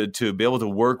 to be able to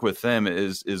work with them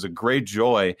is a great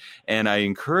joy. And I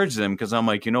encourage them, because I'm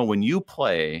like, when you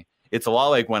play, it's a lot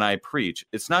like when I preach.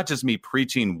 It's not just me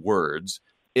preaching words.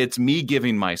 It's me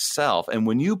giving myself. And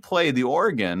when you play the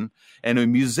organ, and the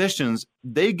musicians,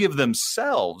 they give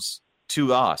themselves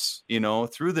to us,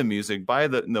 through the music, by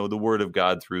the word of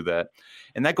God through that.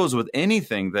 And that goes with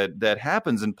anything that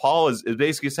happens. And Paul is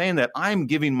basically saying that I'm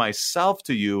giving myself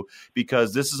to you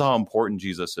because this is how important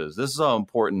Jesus is. This is how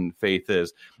important faith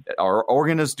is. Our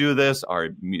organists do this. Our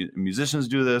musicians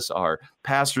do this. Our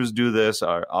pastors do this.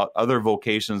 Our other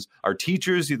vocations, our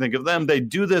teachers, you think of them, they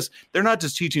do this. They're not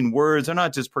just teaching words. They're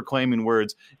not just proclaiming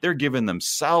words. They're giving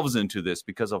themselves into this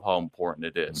because of how important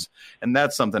it is. And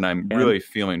that's something I'm really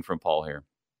feeling from Paul here.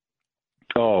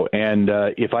 Oh, and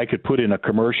if I could put in a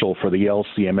commercial for the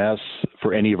LCMS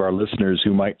for any of our listeners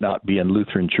who might not be in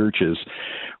Lutheran churches,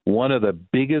 one of the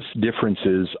biggest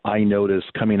differences I notice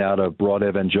coming out of broad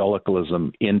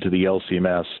evangelicalism into the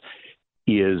LCMS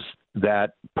is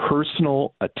that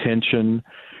personal attention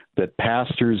that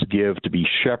pastors give to be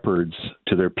shepherds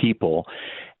to their people,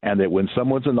 and that when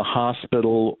someone's in the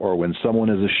hospital or when someone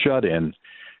is a shut-in,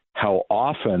 how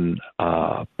often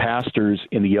pastors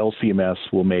in the LCMS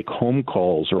will make home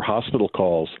calls or hospital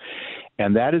calls,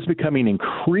 and that is becoming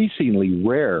increasingly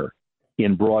rare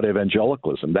in broad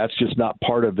evangelicalism. That's just not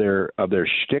part of their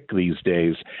shtick these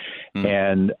days.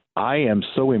 And I am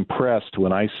so impressed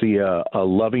when I see a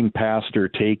loving pastor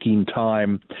taking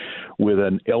time with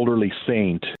an elderly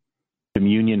saint,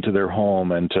 communion to their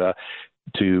home, and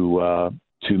to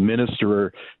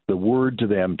minister the word to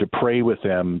them, to pray with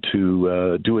them,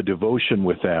 to do a devotion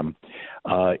with them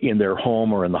in their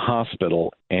home or in the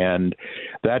hospital. And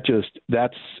that's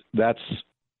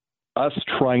us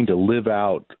trying to live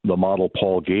out the model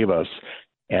Paul gave us.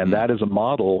 And that is a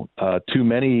model too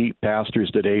many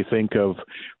pastors today think of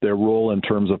their role in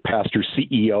terms of pastor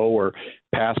CEO or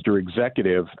pastor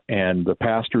executive, and the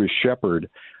pastor as shepherd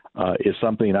is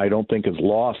something I don't think is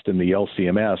lost in the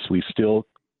LCMS. We still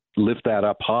lift that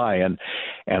up high, and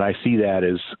I see that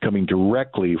as coming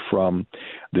directly from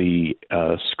the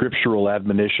scriptural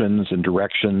admonitions and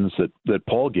directions that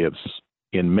Paul gives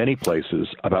in many places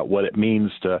about what it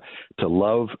means to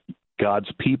love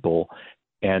God's people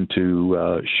and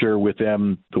to share with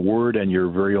them the word and your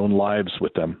very own lives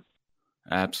with them.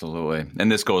 Absolutely. And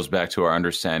this goes back to our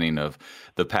understanding of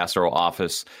the pastoral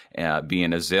office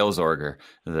being a Seelsorger,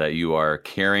 that you are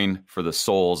caring for the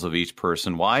souls of each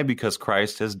person. Why? Because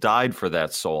Christ has died for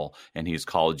that soul, and he's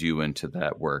called you into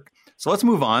that work. So let's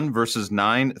move on, verses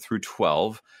 9 through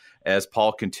 12, as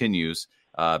Paul continues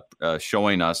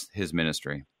showing us his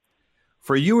ministry.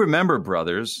 For you remember,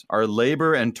 brothers, our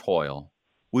labor and toil.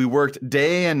 We worked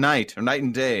day and night, or night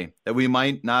and day, that we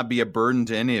might not be a burden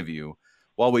to any of you,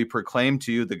 while we proclaim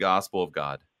to you the gospel of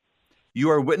God. You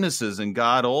are witnesses in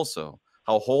God also,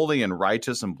 how holy and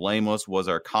righteous and blameless was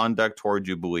our conduct toward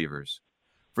you believers.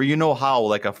 For you know how,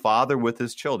 like a father with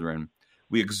his children,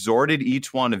 we exhorted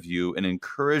each one of you and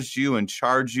encouraged you and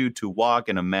charged you to walk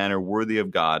in a manner worthy of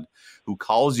God, who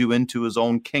calls you into his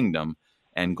own kingdom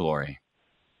and glory.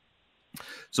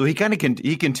 So he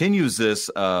continues this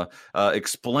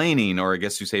explaining, or I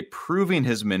guess you say proving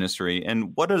his ministry.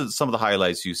 And what are some of the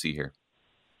highlights you see here?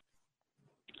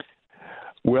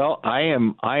 Well, I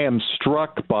am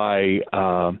struck by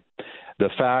the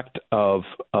fact of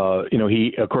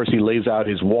he lays out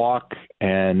his walk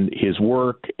and his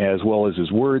work as well as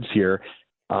his words here.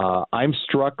 I'm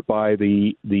struck by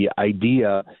the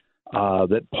idea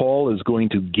that Paul is going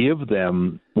to give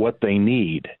them what they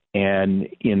need, and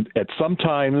at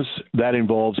sometimes that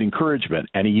involves encouragement,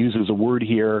 and he uses a word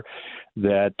here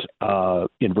that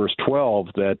in verse 12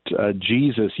 that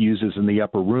Jesus uses in the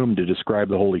upper room to describe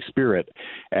the Holy Spirit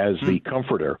as the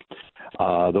comforter,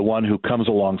 the one who comes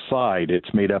alongside.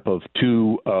 It's made up of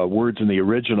two words in the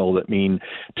original that mean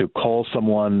to call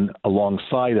someone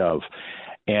alongside of.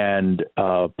 And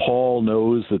Paul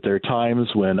knows that there are times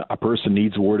when a person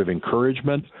needs a word of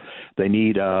encouragement. They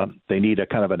need a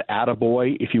kind of an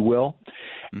attaboy, if you will.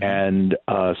 Mm-hmm. And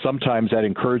sometimes that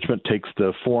encouragement takes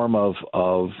the form of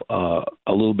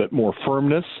a little bit more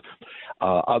firmness.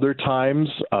 Other times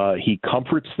he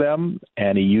comforts them,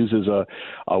 and he uses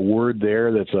a word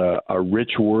there that's a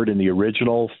rich word in the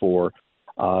original for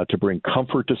to bring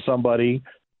comfort to somebody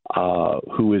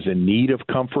who is in need of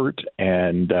comfort.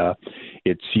 And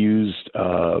it's used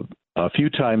a few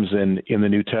times in the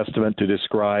New Testament to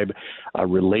describe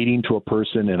relating to a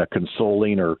person in a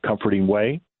consoling or comforting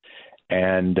way.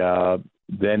 And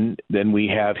then we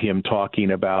have him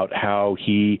talking about how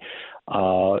he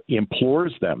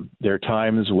implores them. There are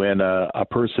times when a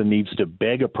person needs to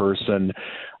beg a person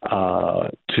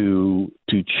to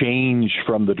change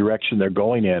from the direction they're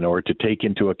going in, or to take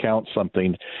into account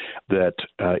something that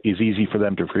is easy for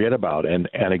them to forget about. And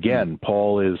again,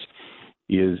 Paul is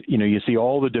you see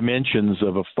all the dimensions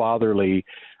of a fatherly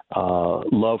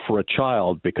love for a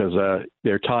child, because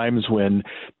there are times when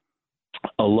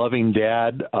a loving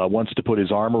dad wants to put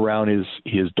his arm around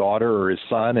his daughter or his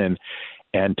son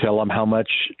and tell them how much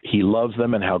he loves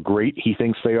them and how great he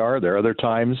thinks they are. There are other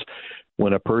times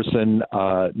when a person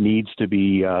needs to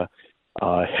be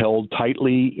held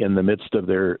tightly in the midst of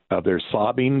their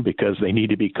sobbing because they need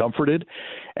to be comforted.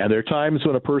 And there are times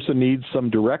when a person needs some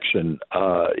direction.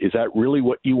 Is that really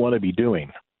what you want to be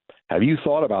doing? Have you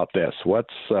thought about this?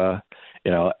 What's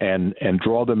and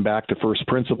draw them back to first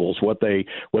principles, what they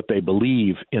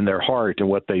believe in their heart and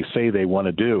what they say they want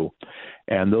to do.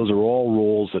 And those are all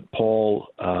roles that Paul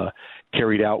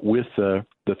carried out with the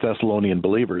Thessalonian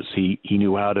believers. He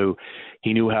knew how to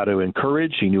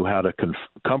encourage, he knew how to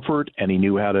comfort, and he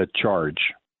knew how to charge.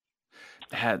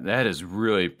 That is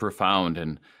really profound,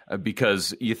 and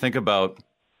because you think about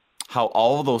how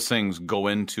all of those things go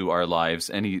into our lives,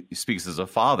 and he speaks as a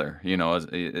father,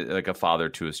 like a father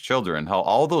to his children, how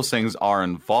all those things are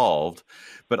involved,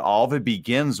 but all of it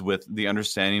begins with the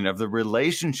understanding of the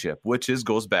relationship, which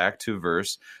goes back to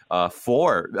verse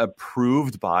 4,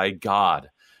 approved by God.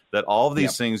 That all of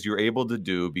these things you're able to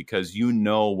do because you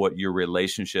know what your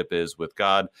relationship is with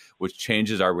God, which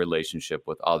changes our relationship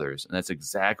with others. And that's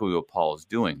exactly what Paul is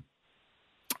doing.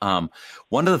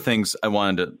 One of the things I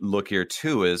wanted to look here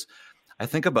too is I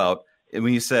think about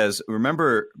when he says,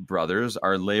 remember, brothers,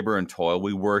 our labor and toil,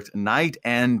 we worked night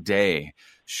and day,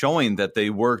 showing that they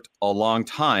worked a long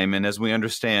time. And as we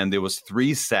understand, there was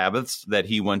 3 Sabbaths that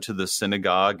he went to the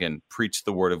synagogue and preached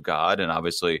the word of God, and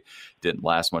obviously didn't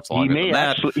last much longer than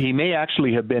that. He may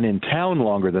actually have been in town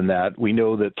longer than that. We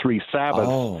know that 3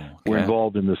 Sabbaths were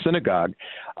involved in the synagogue.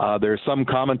 There are some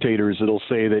commentators that will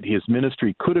say that his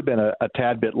ministry could have been a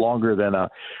tad bit longer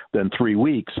than 3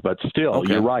 weeks, but still,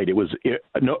 you're right.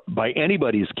 By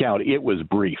anybody's count, it was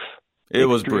brief. It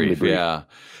was brief, yeah.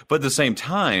 But at the same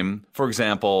time, for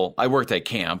example, I worked at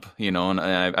camp, and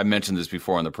I mentioned this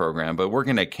before on the program, but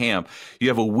working at camp, you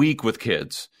have a week with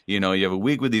kids. You have a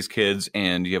week with these kids,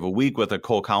 and you have a week with a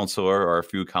co-counselor or a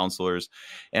few counselors.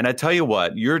 And I tell you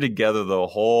what, you're together the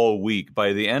whole week.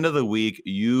 By the end of the week,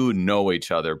 you know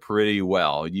each other pretty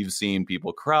well. You've seen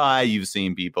people cry. You've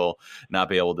seen people not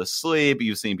be able to sleep.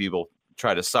 You've seen people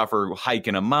try to suffer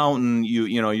hiking a mountain.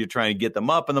 You're trying to get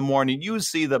them up in the morning. You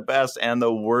see the best and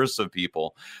the worst of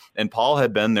people. And Paul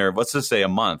had been there, let's just say a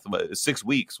month, 6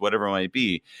 weeks, whatever it might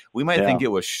be. We might think it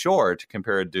was short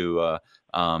compared to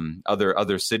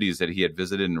other cities that he had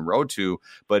visited and rode to,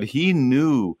 but he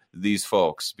knew these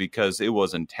folks because it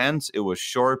was intense, it was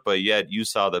short, but yet you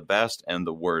saw the best and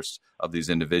the worst of these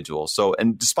individuals. So,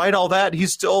 and despite all that, he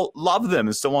still loved them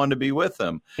and still wanted to be with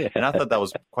them. And I thought that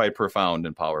was quite profound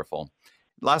and powerful.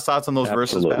 Last thoughts on those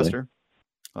verses, Pastor?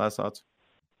 Last thoughts?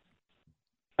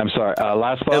 I'm sorry.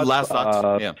 Last thoughts? Last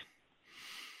thoughts, yeah.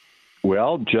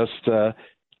 Well, just, I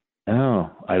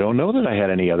don't know that I had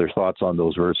any other thoughts on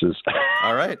those verses.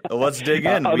 All right. Well, let's dig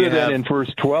in. Other than in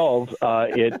verse 12,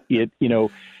 it's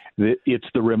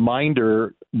the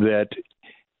reminder that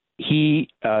he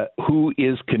who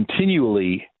is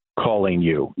continually calling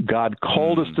you. God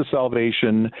called us to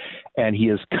salvation, and he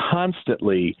is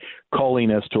constantly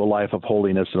calling us to a life of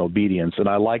holiness and obedience. And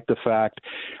I like the fact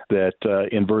that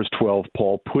in verse 12,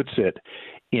 Paul puts it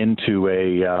into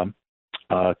a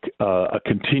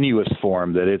continuous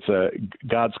form, that it's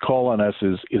God's call on us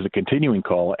is a continuing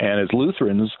call. And as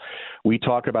Lutherans, we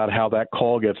talk about how that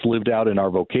call gets lived out in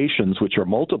our vocations, which are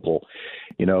multiple.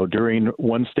 During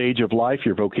one stage of life,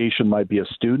 your vocation might be a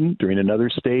student. During another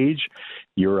stage,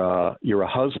 you're a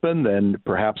husband, then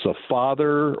perhaps a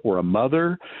father or a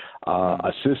mother,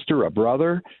 a sister, a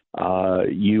brother.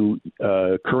 Currently,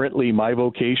 my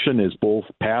vocation is both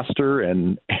pastor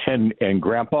and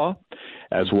grandpa,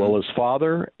 as well as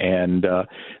father, and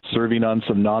serving on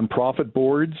some nonprofit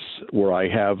boards where I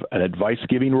have an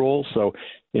advice-giving role. So,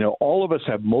 all of us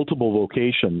have multiple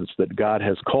vocations that God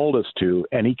has called us to,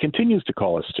 and he continues to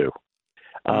call us to.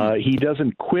 He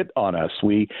doesn't quit on us.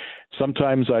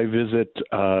 Sometimes I visit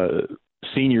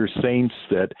senior saints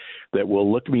that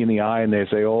will look me in the eye and they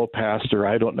say, "Oh, Pastor,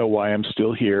 I don't know why I'm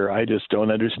still here. I just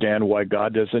don't understand why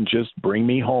God doesn't just bring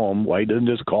me home. Why he doesn't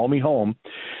just call me home?"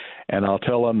 And I'll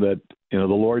tell them that, the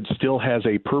Lord still has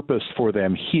a purpose for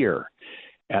them here,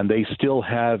 and they still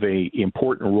have a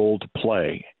important role to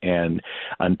play. And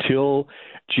until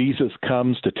Jesus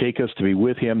comes to take us to be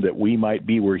with him, that we might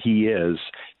be where he is,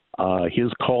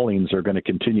 his callings are going to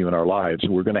continue in our lives.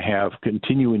 We're going to have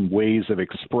continuing ways of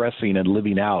expressing and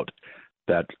living out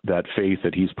that faith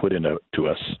that he's put into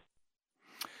us.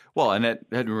 Well, and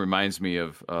that reminds me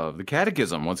of the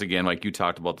catechism. Once again, like you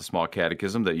talked about the small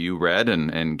catechism that you read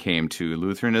and came to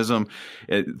Lutheranism.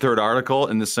 Third article,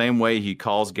 in the same way he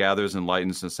calls, gathers,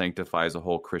 enlightens, and sanctifies a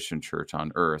whole Christian church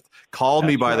on earth. Called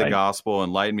me by the gospel,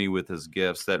 enlightened me with his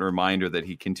gifts. That reminder that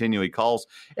he continually calls.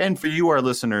 And for you, our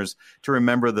listeners, to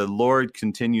remember the Lord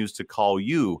continues to call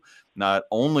you not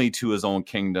only to his own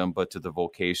kingdom, but to the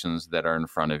vocations that are in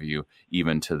front of you,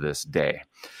 even to this day.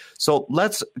 So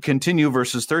let's continue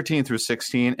verses 13 through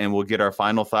 16, and we'll get our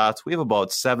final thoughts. We have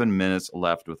about 7 minutes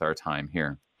left with our time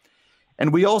here.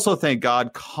 And we also thank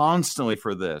God constantly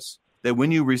for this, that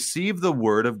when you received the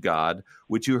word of God,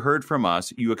 which you heard from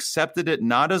us, you accepted it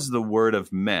not as the word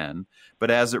of men,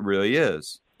 but as it really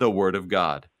is, the word of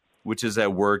God, which is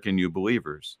at work in you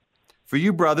believers. For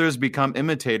you, brothers, become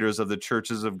imitators of the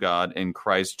churches of God in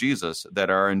Christ Jesus that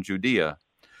are in Judea.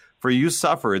 For you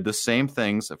suffered the same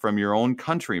things from your own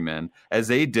countrymen as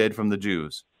they did from the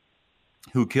Jews,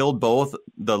 who killed both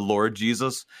the Lord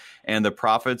Jesus and the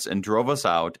prophets and drove us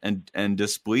out and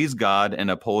displeased God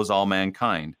and opposed all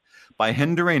mankind by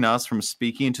hindering us from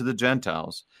speaking to the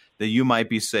Gentiles, that you might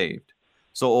be saved.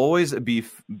 So always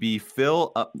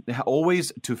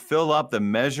always to fill up the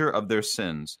measure of their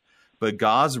sins. But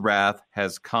God's wrath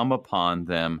has come upon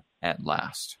them at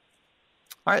last.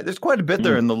 All right, there's quite a bit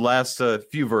there in the last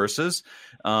few verses.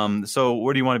 So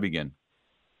where do you want to begin?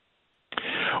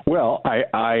 Well,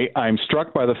 I'm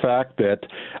struck by the fact that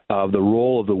the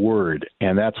role of the word,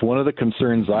 and that's one of the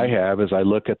concerns I have as I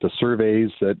look at the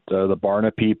surveys that the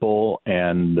Barna people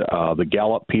and the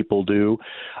Gallup people do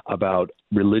about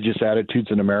religious attitudes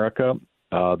in America,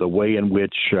 the way in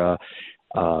which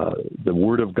the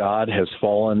word of God has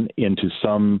fallen into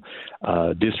some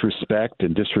disrespect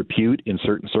and disrepute in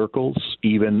certain circles,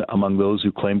 even among those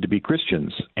who claim to be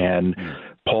Christians. And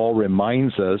Paul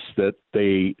reminds us that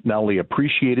they not only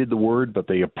appreciated the word, but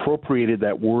they appropriated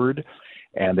that word,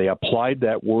 and they applied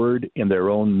that word in their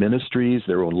own ministries,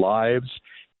 their own lives.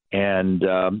 And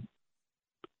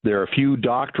there are a few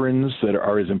doctrines that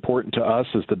are as important to us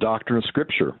as the doctrine of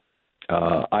Scripture.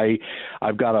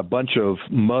 I've got a bunch of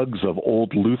mugs of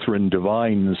old Lutheran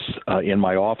divines in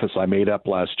my office I made up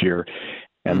last year,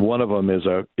 and one of them is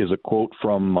a quote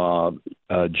from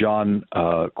John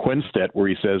Quinstedt, where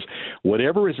he says,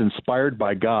 "Whatever is inspired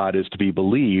by God is to be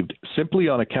believed simply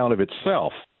on account of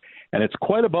itself, and it's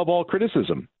quite above all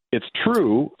criticism. It's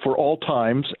true for all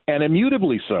times and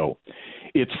immutably so.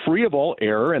 It's free of all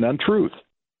error and untruth,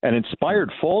 and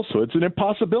inspired falsehood's an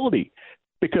impossibility,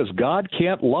 because God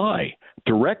can't lie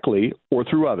directly or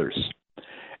through others."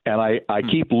 And I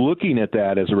keep looking at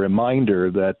that as a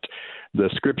reminder that the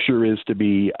Scripture is to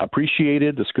be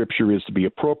appreciated, the Scripture is to be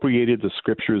appropriated, the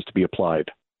Scripture is to be applied.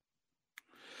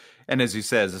 And as he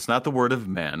says, it's not the word of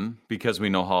men, because we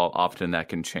know how often that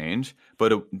can change.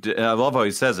 But I love how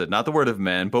he says it, not the word of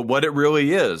men, but what it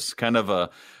really is, kind of a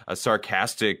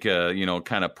sarcastic,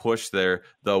 kind of push there,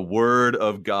 the word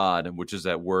of God, which is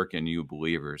at work in you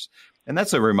believers. And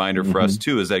that's a reminder for us,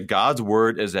 too, is that God's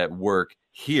word is at work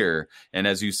here. And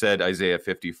as you said, Isaiah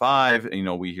 55,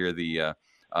 we hear the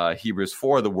Hebrews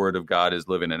 4, the word of God is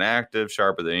living and active,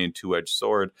 sharper than any two-edged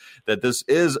sword, that this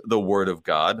is the word of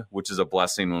God, which is a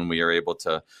blessing when we are able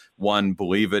to, one,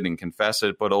 believe it and confess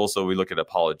it, but also we look at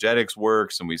apologetics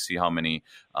works and we see how many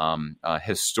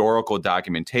historical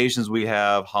documentations we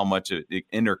have, how much it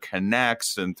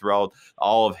interconnects, and throughout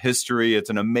all of history, it's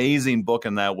an amazing book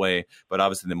in that way, but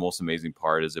obviously the most amazing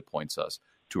part is it points us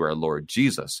to our Lord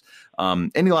Jesus.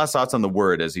 Any last thoughts on the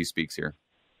word as he speaks here?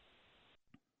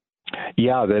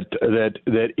 Yeah,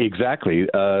 that exactly.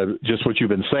 Just what you've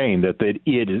been saying, that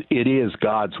it is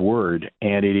God's word,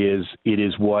 and it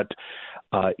is what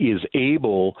is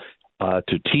able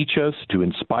to teach us, to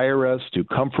inspire us, to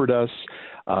comfort us.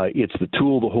 It's the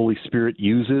tool the Holy Spirit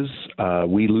uses.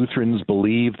 We Lutherans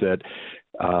believe that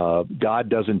God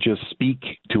doesn't just speak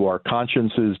to our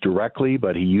consciences directly,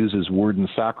 but he uses word and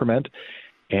sacrament.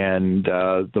 And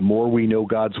the more we know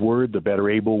God's word, the better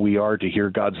able we are to hear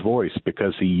God's voice,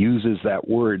 because he uses that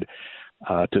word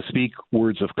to speak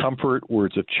words of comfort,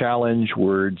 words of challenge,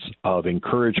 words of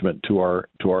encouragement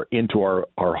into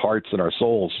our hearts and our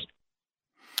souls.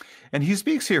 And he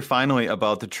speaks here finally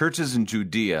about the churches in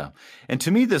Judea. And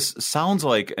to me, this sounds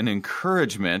like an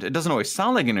encouragement. It doesn't always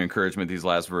sound like an encouragement, these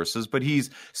last verses, but he's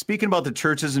speaking about the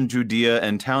churches in Judea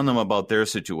and telling them about their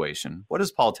situation. What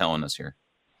is Paul telling us here?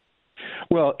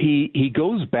 Well, he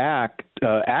goes back,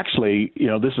 actually,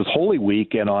 this is Holy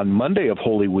Week, and on Monday of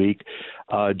Holy Week,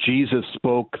 Jesus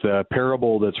spoke the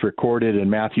parable that's recorded in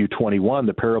Matthew 21,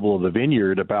 the parable of the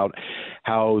vineyard, about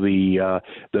how the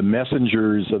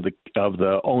messengers of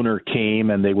the owner came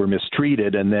and they were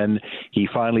mistreated, and then he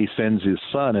finally sends his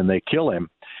son and they kill him.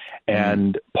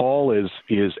 And Paul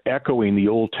is echoing the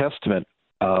Old Testament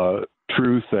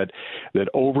truth that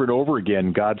over and over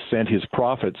again God sent his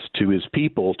prophets to his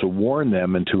people to warn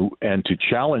them and to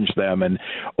challenge them, and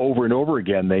over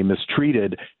again they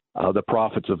mistreated the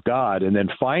prophets of God. And then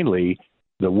finally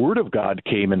the Word of God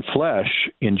came in flesh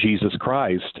in Jesus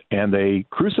Christ, and they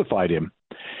crucified him.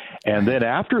 And then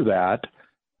after that,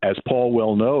 as Paul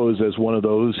well knows, as one of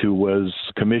those who was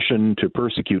commissioned to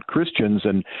persecute Christians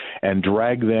and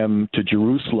drag them to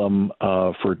Jerusalem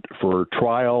for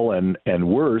trial and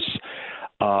worse,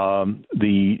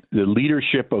 the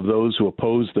leadership of those who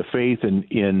opposed the faith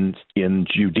in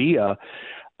Judea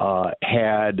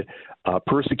had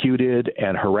persecuted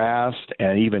and harassed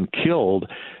and even killed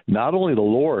not only the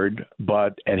Lord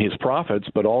and his prophets,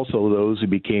 but also those who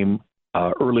became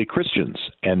early Christians,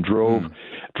 and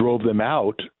drove them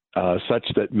out, such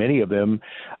that many of them,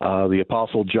 the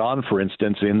Apostle John, for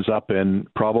instance, ends up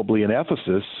probably in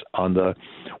Ephesus on the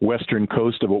western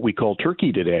coast of what we call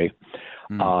Turkey today.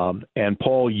 And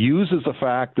Paul uses the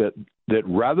fact that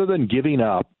rather than giving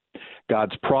up,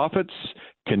 God's prophets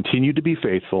continued to be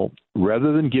faithful.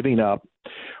 Rather than giving up,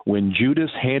 when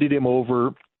Judas handed him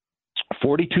over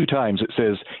 42 times, it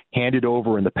says handed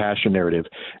over in the Passion narrative.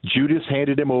 Judas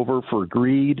handed him over for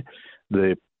greed.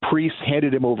 The priests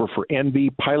handed him over for envy.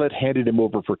 Pilate handed him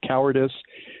over for cowardice.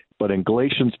 But in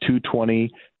Galatians 2:20,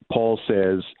 Paul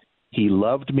says, he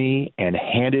loved me and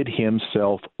handed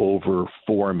himself over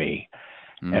for me.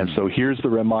 And so here's the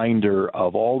reminder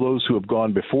of all those who have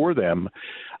gone before them,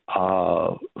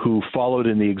 who followed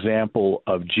in the example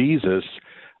of Jesus,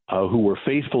 who were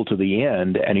faithful to the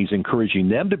end, and he's encouraging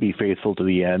them to be faithful to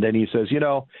the end. And he says,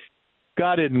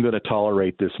 God isn't going to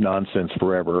tolerate this nonsense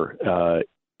forever.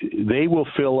 They will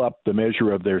fill up the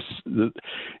measure of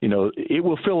it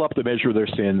will fill up the measure of their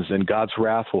sins, and God's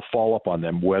wrath will fall upon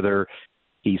them, whether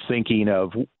he's thinking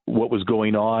of what was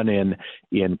going on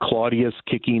in Claudius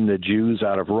kicking the Jews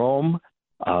out of Rome,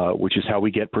 which is how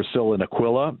we get Priscilla and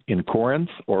Aquila in Corinth,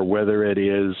 or whether it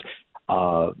is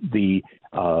the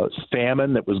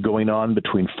famine that was going on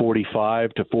between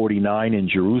 45 to 49 in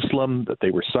Jerusalem that they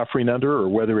were suffering under, or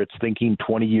whether it's thinking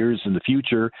 20 years in the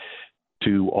future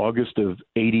to August of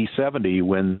AD 70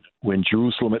 when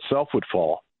Jerusalem itself would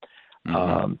fall.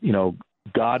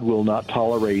 God will not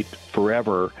tolerate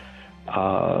forever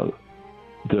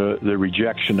the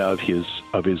rejection of his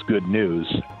good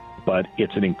news, but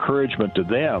it's an encouragement to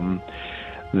them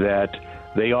that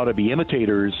they ought to be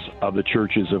imitators of the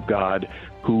churches of God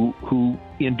who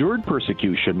endured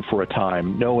persecution for a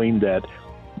time, knowing that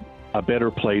a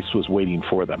better place was waiting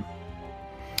for them.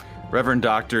 Reverend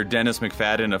Dr. Dennis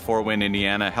McFadden of Fort Wayne,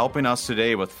 Indiana, helping us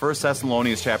today with 1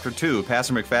 Thessalonians chapter 2.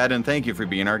 Pastor McFadden, thank you for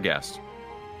being our guest.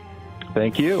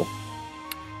 Thank you.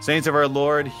 Saints of our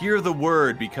Lord, hear the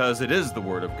word, because it is the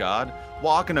word of God.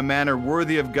 Walk in a manner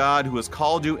worthy of God, who has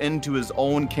called you into his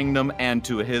own kingdom and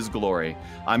to his glory.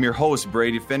 I'm your host,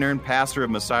 Brady Finnern, pastor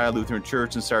of Messiah Lutheran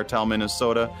Church in Sartell,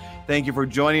 Minnesota. Thank you for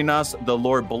joining us. The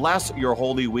Lord bless your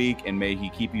holy week, and may he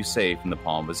keep you safe in the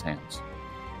palm of his hands.